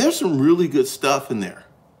 And there's some really good stuff in there.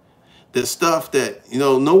 There's stuff that, you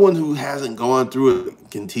know, no one who hasn't gone through it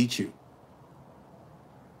can teach you.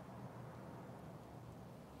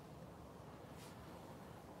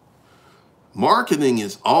 Marketing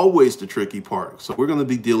is always the tricky part. So we're going to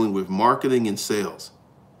be dealing with marketing and sales.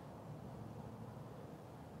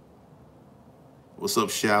 What's up,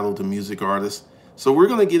 Shadow, the music artist? So we're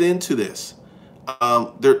going to get into this.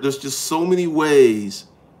 There's just so many ways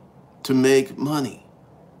to make money.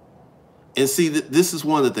 And see, this is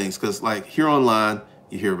one of the things, because like here online,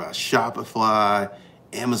 you hear about Shopify,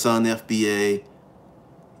 Amazon FBA.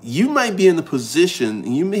 You might be in the position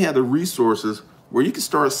and you may have the resources where you can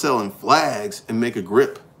start selling flags and make a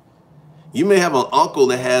grip. You may have an uncle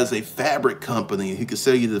that has a fabric company. He can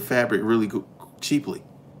sell you the fabric really cheaply.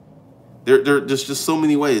 There's just so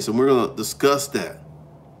many ways, and we're going to discuss that.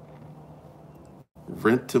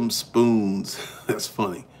 Rent them spoons. That's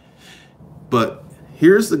funny. But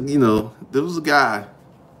here's the, you know, there was a guy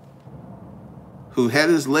who had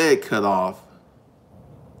his leg cut off,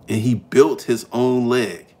 and he built his own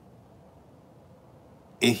leg.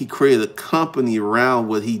 And he created a company around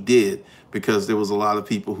what he did because there was a lot of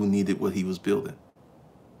people who needed what he was building.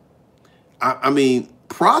 I mean,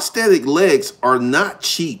 prosthetic legs are not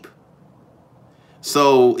cheap.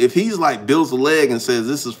 So if he's like builds a leg and says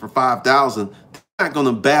this is for $5,000, they're not going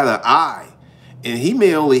to bat an eye. And he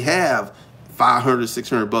may only have $500,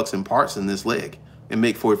 $600 in parts in this leg and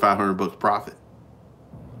make $4,500 profit.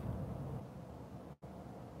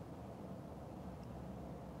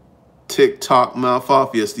 TikTok mouth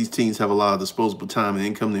off. Yes, these teens have a lot of disposable time and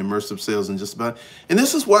income, the immersive sales, and just about. And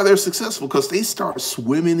this is why they're successful, because they start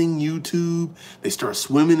swimming in YouTube. They start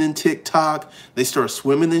swimming in TikTok. They start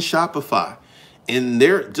swimming in Shopify. And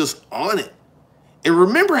they're just on it. And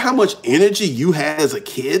remember how much energy you had as a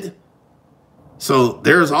kid? So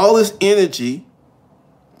there's all this energy.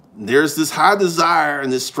 There's this high desire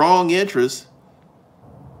and this strong interest.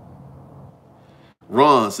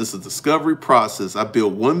 Ron's, it's a discovery process. I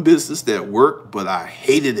built one business that worked, but I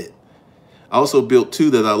hated it. I also built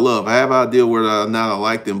 2 that I love. I have an idea whether or not I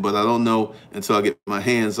like them, but I don't know until I get my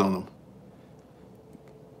hands on them.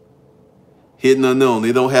 Hidden unknown.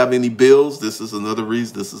 They don't have any bills. This is another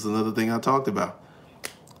reason. This is another thing I talked about.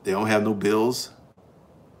 They don't have no bills.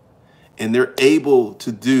 And they're able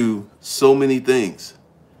to do so many things.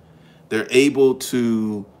 They're able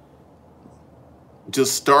to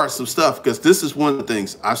just start some stuff, because this is one of the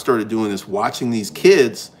things I started doing, is watching these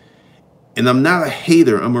kids. And I'm not a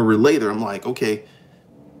hater, I'm a relator. I'm like, okay,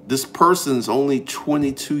 this person's only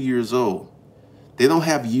 22 years old. They don't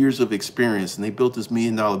have years of experience, and they built this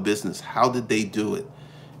 $1 million business. How did they do it?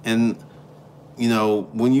 And, you know,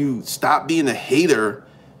 when you stop being a hater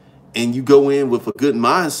and you go in with a good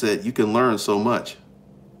mindset, you can learn so much.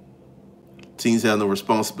 Teens have no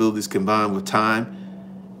responsibilities combined with time.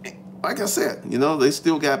 Like I said, you know, they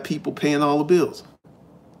still got people paying all the bills.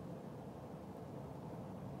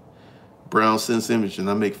 Brown Sense Image, and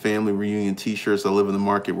I make family reunion t-shirts. I live in a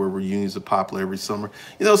market where reunions are popular every summer.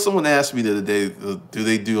 You know, someone asked me the other day, do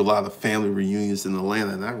they do a lot of family reunions in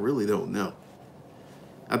Atlanta? And I really don't know.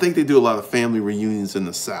 I think they do a lot of family reunions in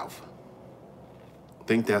the South. I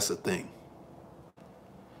think that's a thing.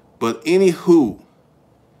 But anywho,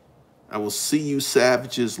 I will see you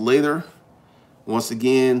savages later. Once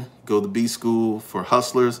again, go to B School for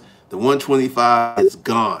Hustlers. The 125 is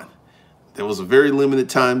gone. There was a very limited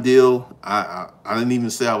time deal. I didn't even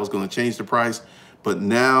say I was going to change the price, but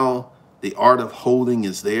now the art of holding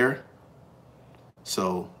is there.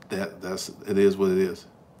 So it is what it is.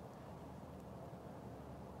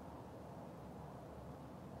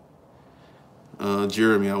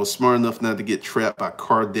 Jeremy, I was smart enough not to get trapped by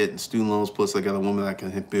car debt and student loans. Plus, I got a woman I can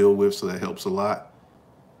build with, so that helps a lot.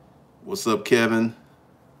 What's up, Kevin?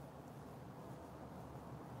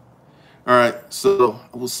 All right, so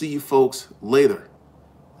we'll see you folks later.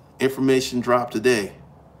 Information dropped today.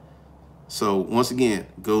 So once again,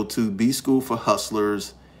 go to B School for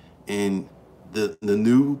Hustlers, and the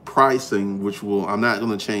new pricing, which I'm not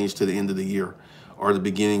going to change to the end of the year or the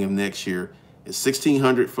beginning of next year, is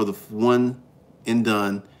 $1,600 for the one and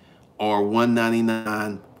done, or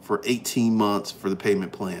 $199 for 18 months for the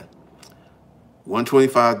payment plan.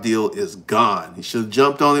 125 deal is gone. You should have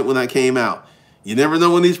jumped on it when I came out. You never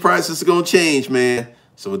know when these prices are going to change, man.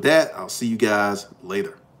 So with that, I'll see you guys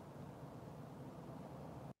later.